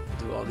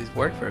do all this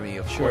work for me,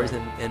 of course,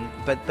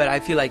 but I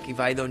feel like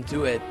if I don't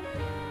do it,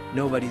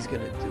 nobody's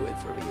going to do it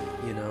for me,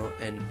 you know.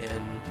 And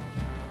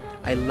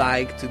I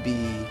like to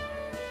be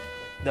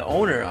the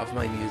owner of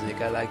my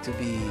music. I like to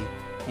be,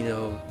 you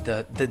know,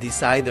 the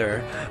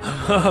decider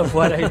of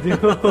what I do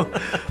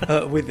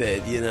with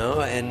it, you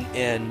know,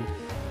 and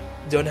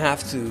don't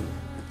have to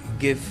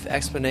give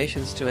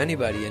explanations to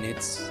anybody, and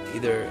it's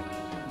either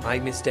my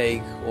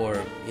mistake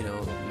or, you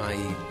know, my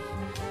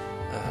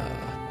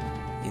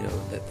you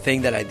know, the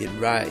thing that I did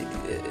right.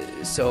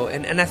 So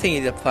and I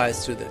think it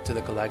applies to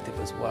the collective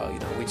as well, you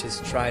know. We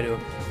just try to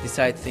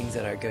decide things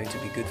that are going to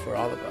be good for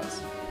all of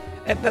us.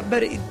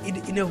 But it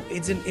you know,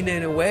 it's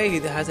in a way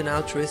it has an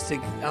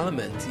altruistic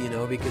element, you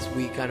know, because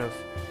we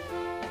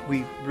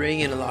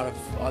bring in a lot of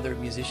other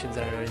musicians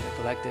that are not in the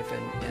collective,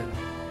 and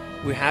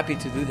we're happy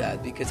to do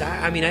that, because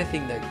I mean, I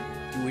think that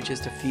we're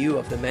just a few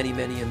of the many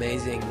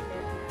amazing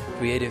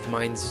creative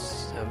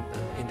minds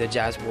in the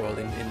jazz world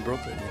in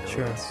Brooklyn, you know?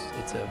 Sure.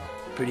 It's a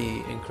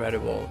pretty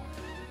incredible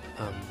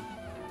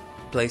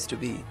place to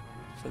be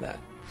for that.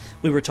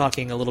 We were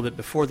talking a little bit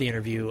before the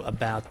interview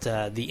about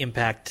the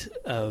impact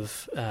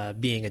of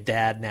being a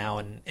dad now,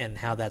 and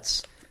how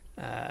that's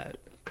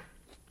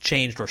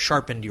changed or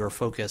sharpened your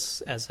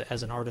focus as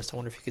an artist. I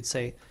wonder if you could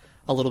say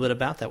a little bit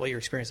about that, what your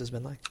experience has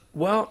been like.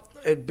 Well,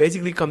 it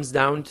basically comes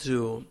down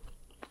to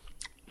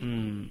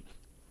you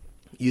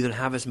don't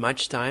have as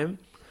much time,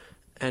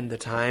 and the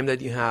time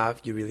that you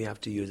have, you really have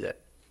to use it.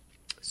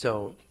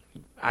 So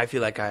I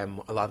feel like I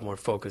am a lot more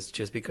focused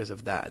just because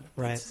of that.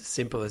 Right. It's as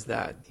simple as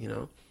that, you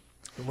know.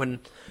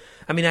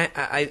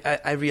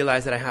 I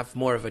realize that I have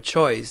more of a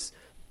choice.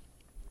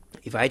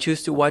 If I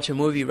choose to watch a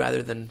movie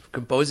rather than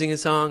composing a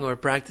song or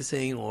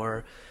practicing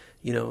or,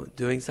 you know,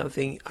 doing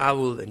something, I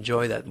will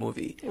enjoy that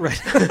movie.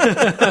 Right.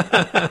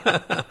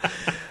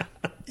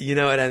 You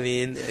know what I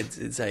mean?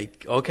 It's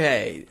like,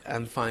 okay,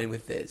 I'm fine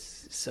with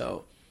this.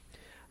 So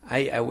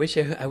I wish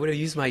I would have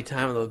used my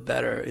time a little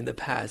better in the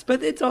past,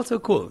 but it's also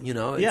cool, you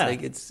know. It's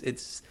like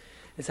it's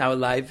how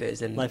life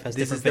is, and life has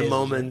this is the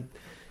moment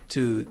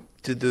to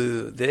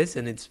do this,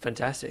 and it's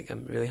fantastic.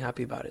 I'm really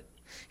happy about it.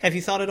 Have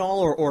you thought at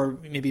all, or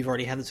maybe you've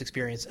already had this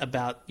experience,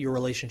 about your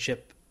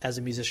relationship as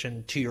a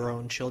musician to your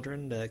own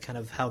children, kind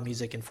of how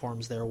music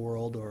informs their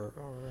world or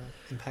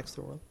impacts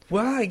their world?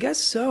 Well, I guess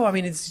so. I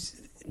mean,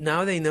 it's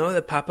now they know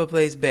that Papa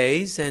plays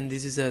bass, and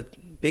this is a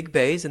big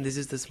bass, and this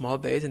is the small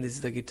bass, and this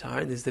is the guitar,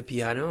 and this is the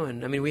piano,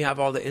 and I mean, we have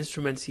all the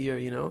instruments here,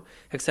 you know,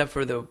 except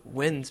for the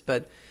winds,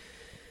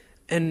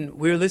 and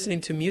we're listening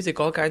to music,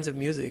 all kinds of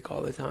music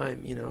all the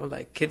time, you know,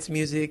 like kids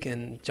music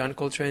and John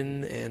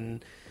Coltrane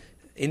and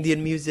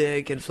Indian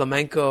music and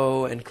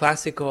flamenco and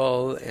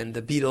classical and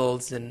the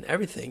Beatles and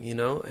everything, you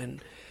know,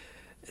 and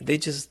they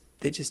just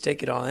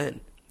take it all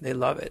in. They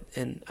love it.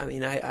 And I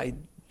mean, I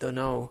don't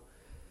know.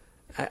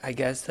 I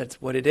guess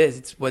that's what it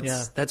is.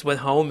 That's what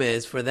home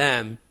is for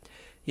them.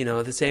 You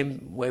know, the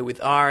same way with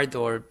art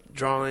or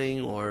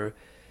drawing or,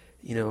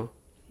 you know,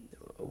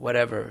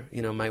 whatever.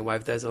 You know, my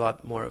wife does a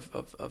lot more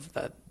of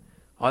that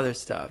other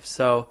stuff.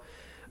 So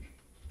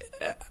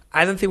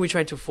I don't think we're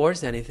trying to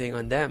force anything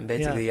on them.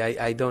 Basically,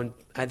 yeah. I don't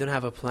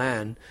have a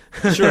plan.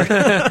 Sure.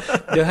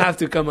 They'll have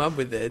to come up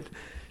with it.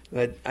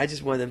 But I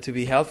just want them to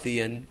be healthy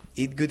and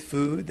eat good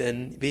food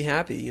and be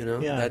happy. You know,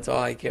 That's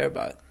all I care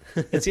about.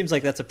 It seems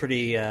like that's a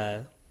pretty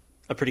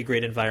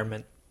great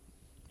environment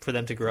for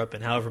them to grow up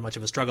in. However much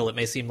of a struggle it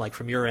may seem like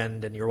from your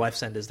end and your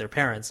wife's end as their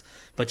parents,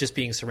 but just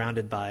being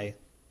surrounded by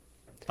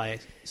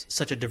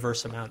such a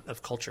diverse amount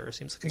of culture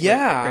seems like a great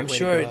I'm way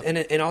sure. to grow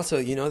up. And also,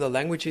 you know, the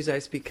languages, I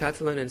speak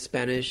Catalan and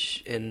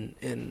Spanish, and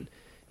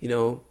you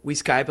know, we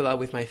Skype a lot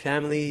with my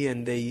family,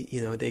 and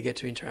they get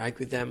to interact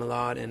with them a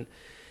lot, and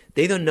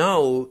they don't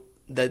know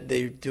that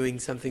they're doing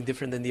something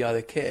different than the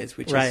other kids,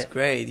 which is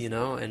great, you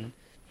know, and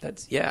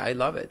I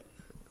love it.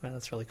 Well,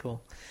 that's really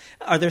cool.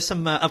 Are there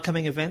some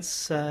upcoming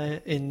events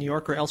in New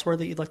York or elsewhere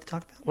that you'd like to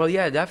talk about? Well,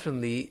 yeah,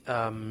 definitely.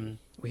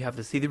 We have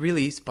the CD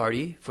release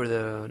party for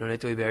the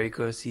Noneto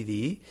Iberico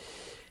CD,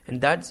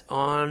 and that's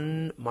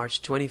on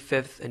March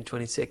 25th and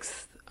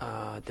 26th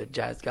at the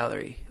Jazz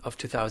Gallery of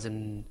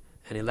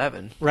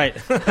 2011. Right.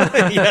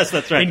 Yes,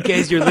 that's right. In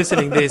case you're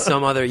listening this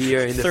some other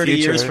year in the 30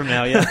 future. 30 years from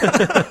now, yeah.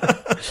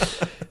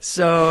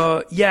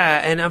 So,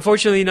 yeah, and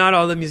unfortunately not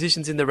all the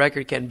musicians in the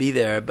record can be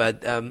there,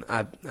 but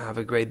I have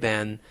a great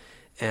band,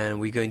 and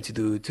we're going to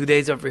do 2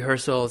 days of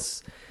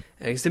rehearsals,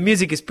 Because the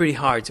music is pretty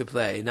hard to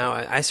play. Now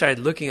I started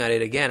looking at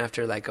it again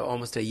after like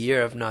almost a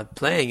year of not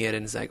playing it,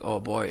 and it's like, oh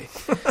boy,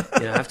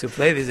 I have to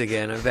play this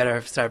again. I better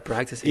start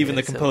practicing. Even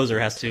the composer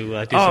has to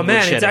do some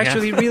man, woodshedding, it's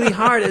actually really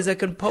hard as a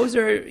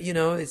composer.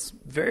 It's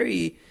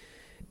very.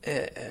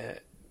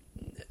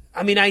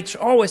 I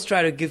always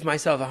try to give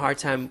myself a hard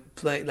time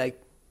playing,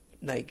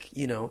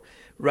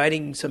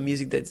 writing some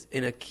music that's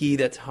in a key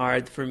that's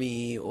hard for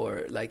me,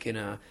 or like in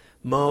a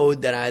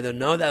mode that I don't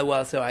know that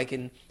well,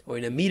 or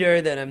in a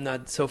meter that I'm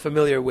not so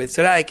familiar with,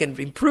 so that I can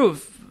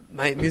improve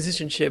my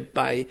musicianship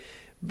by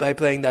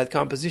playing that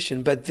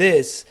composition. But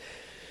this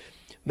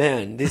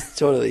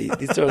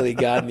totally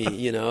got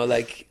me.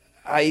 Like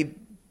I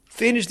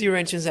finished the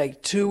arrangements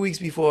like 2 weeks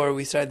before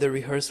we started the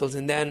rehearsals,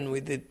 and then we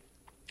did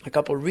a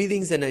couple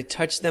readings, and I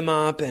touched them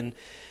up, and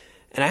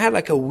I had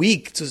like a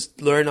week to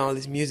learn all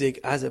this music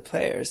as a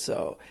player.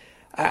 So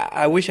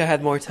I wish I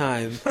had more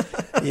time,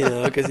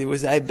 because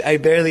I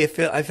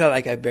felt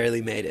like I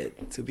barely made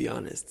it, to be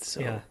honest. So.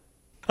 Yeah.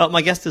 Well,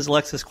 my guest is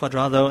Alexis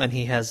Cuadrado, and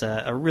he has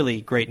a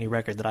really great new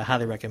record that I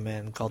highly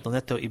recommend called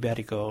Noneto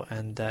Iberico,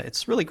 and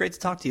it's really great to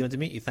talk to you and to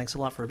meet you. Thanks a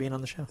lot for being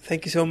on the show.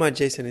 Thank you so much,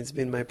 Jason. It's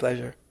been my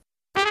pleasure.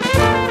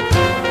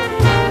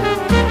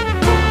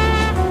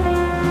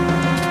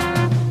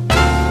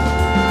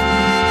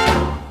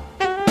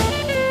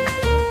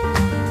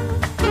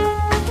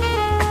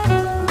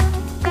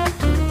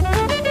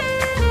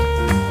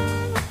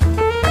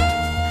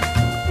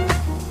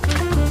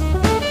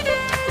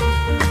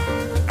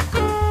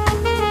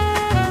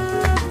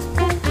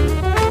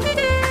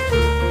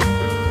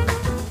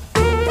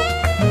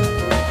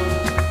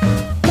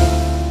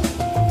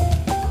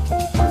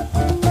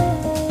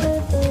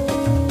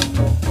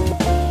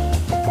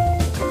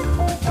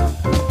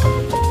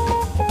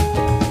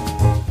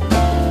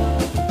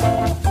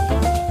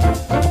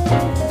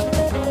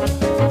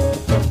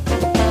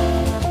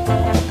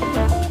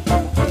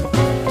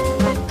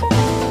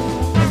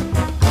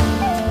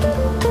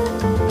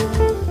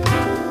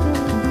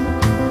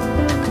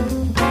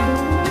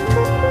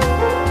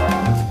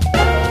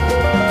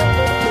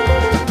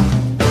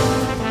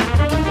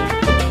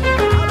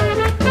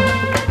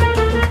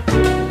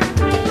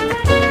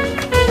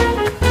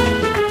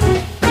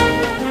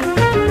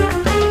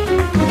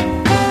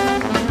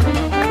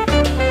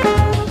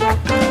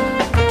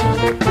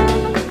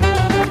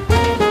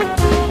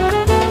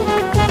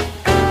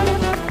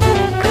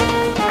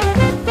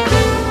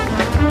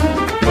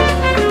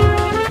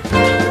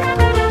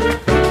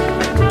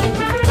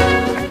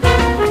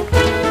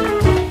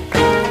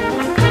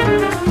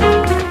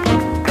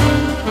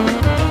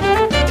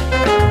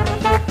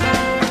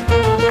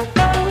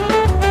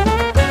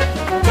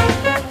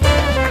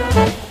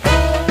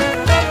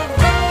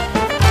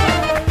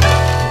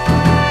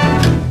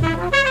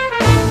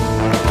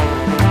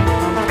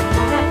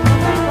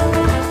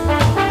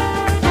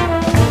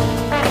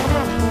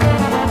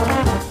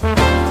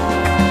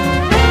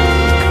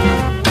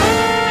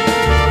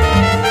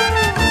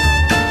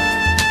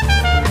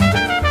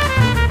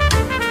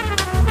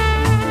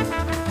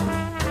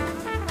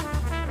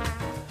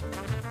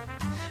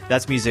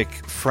 That's music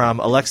from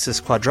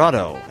Alexis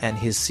Cuadrado and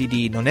his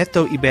CD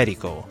Noneto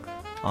Iberico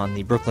on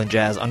the Brooklyn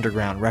Jazz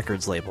Underground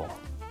Records label.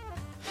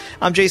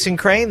 I'm Jason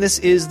Crane. This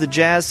is The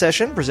Jazz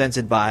Session,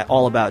 presented by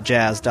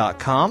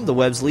allaboutjazz.com, the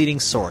web's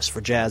leading source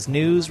for jazz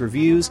news,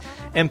 reviews,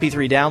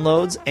 MP3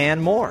 downloads,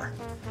 and more.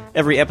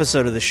 Every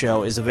episode of the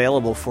show is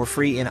available for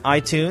free in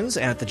iTunes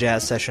and at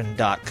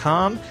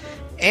thejazzsession.com.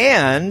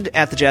 And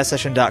at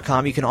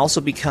thejazzsession.com, you can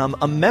also become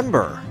a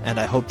member, and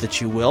I hope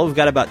that you will. We've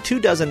got about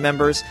 24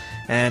 members,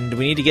 and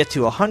we need to get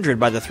to 100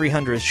 by the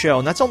 300th show,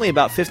 and that's only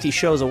about 50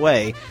 shows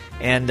away,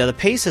 and the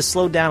pace has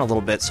slowed down a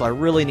little bit, so I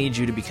really need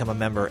you to become a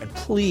member, and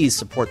please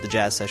support the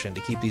Jazz Session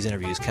to keep these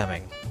interviews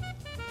coming.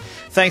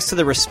 Thanks to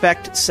the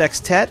Respect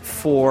Sextet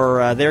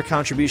for their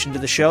contribution to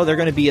the show. They're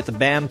going to be at the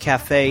BAM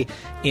Cafe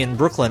in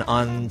Brooklyn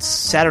on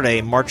Saturday,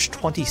 March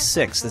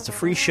 26th. It's a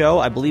free show,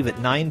 I believe, at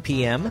 9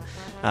 p.m.,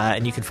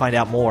 and you can find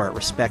out more at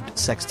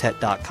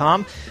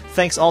respectsextet.com.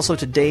 Thanks also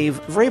to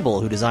Dave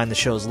Vrabel, who designed the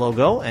show's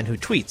logo and who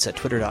tweets at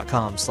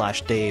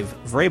twitter.com/Dave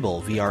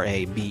Vrabel,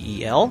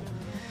 V-R-A-B-E-L.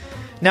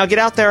 Now get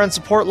out there and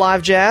support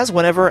live jazz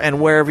whenever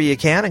and wherever you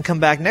can, and come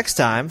back next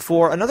time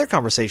for another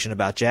conversation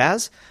about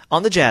jazz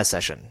on The Jazz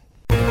Session.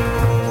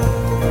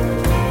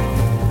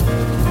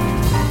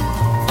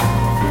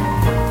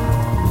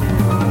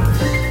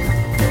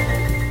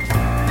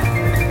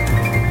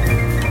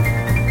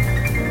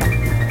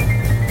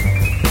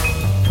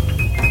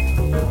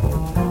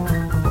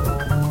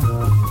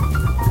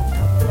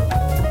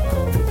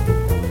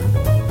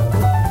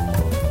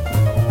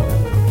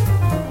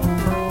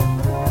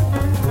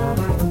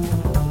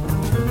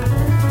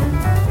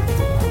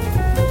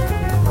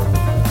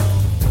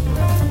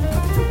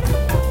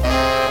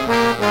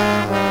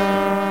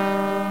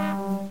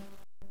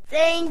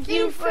 Thank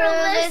you for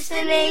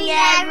listening,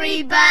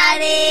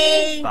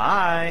 everybody.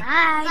 Bye.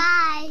 Bye.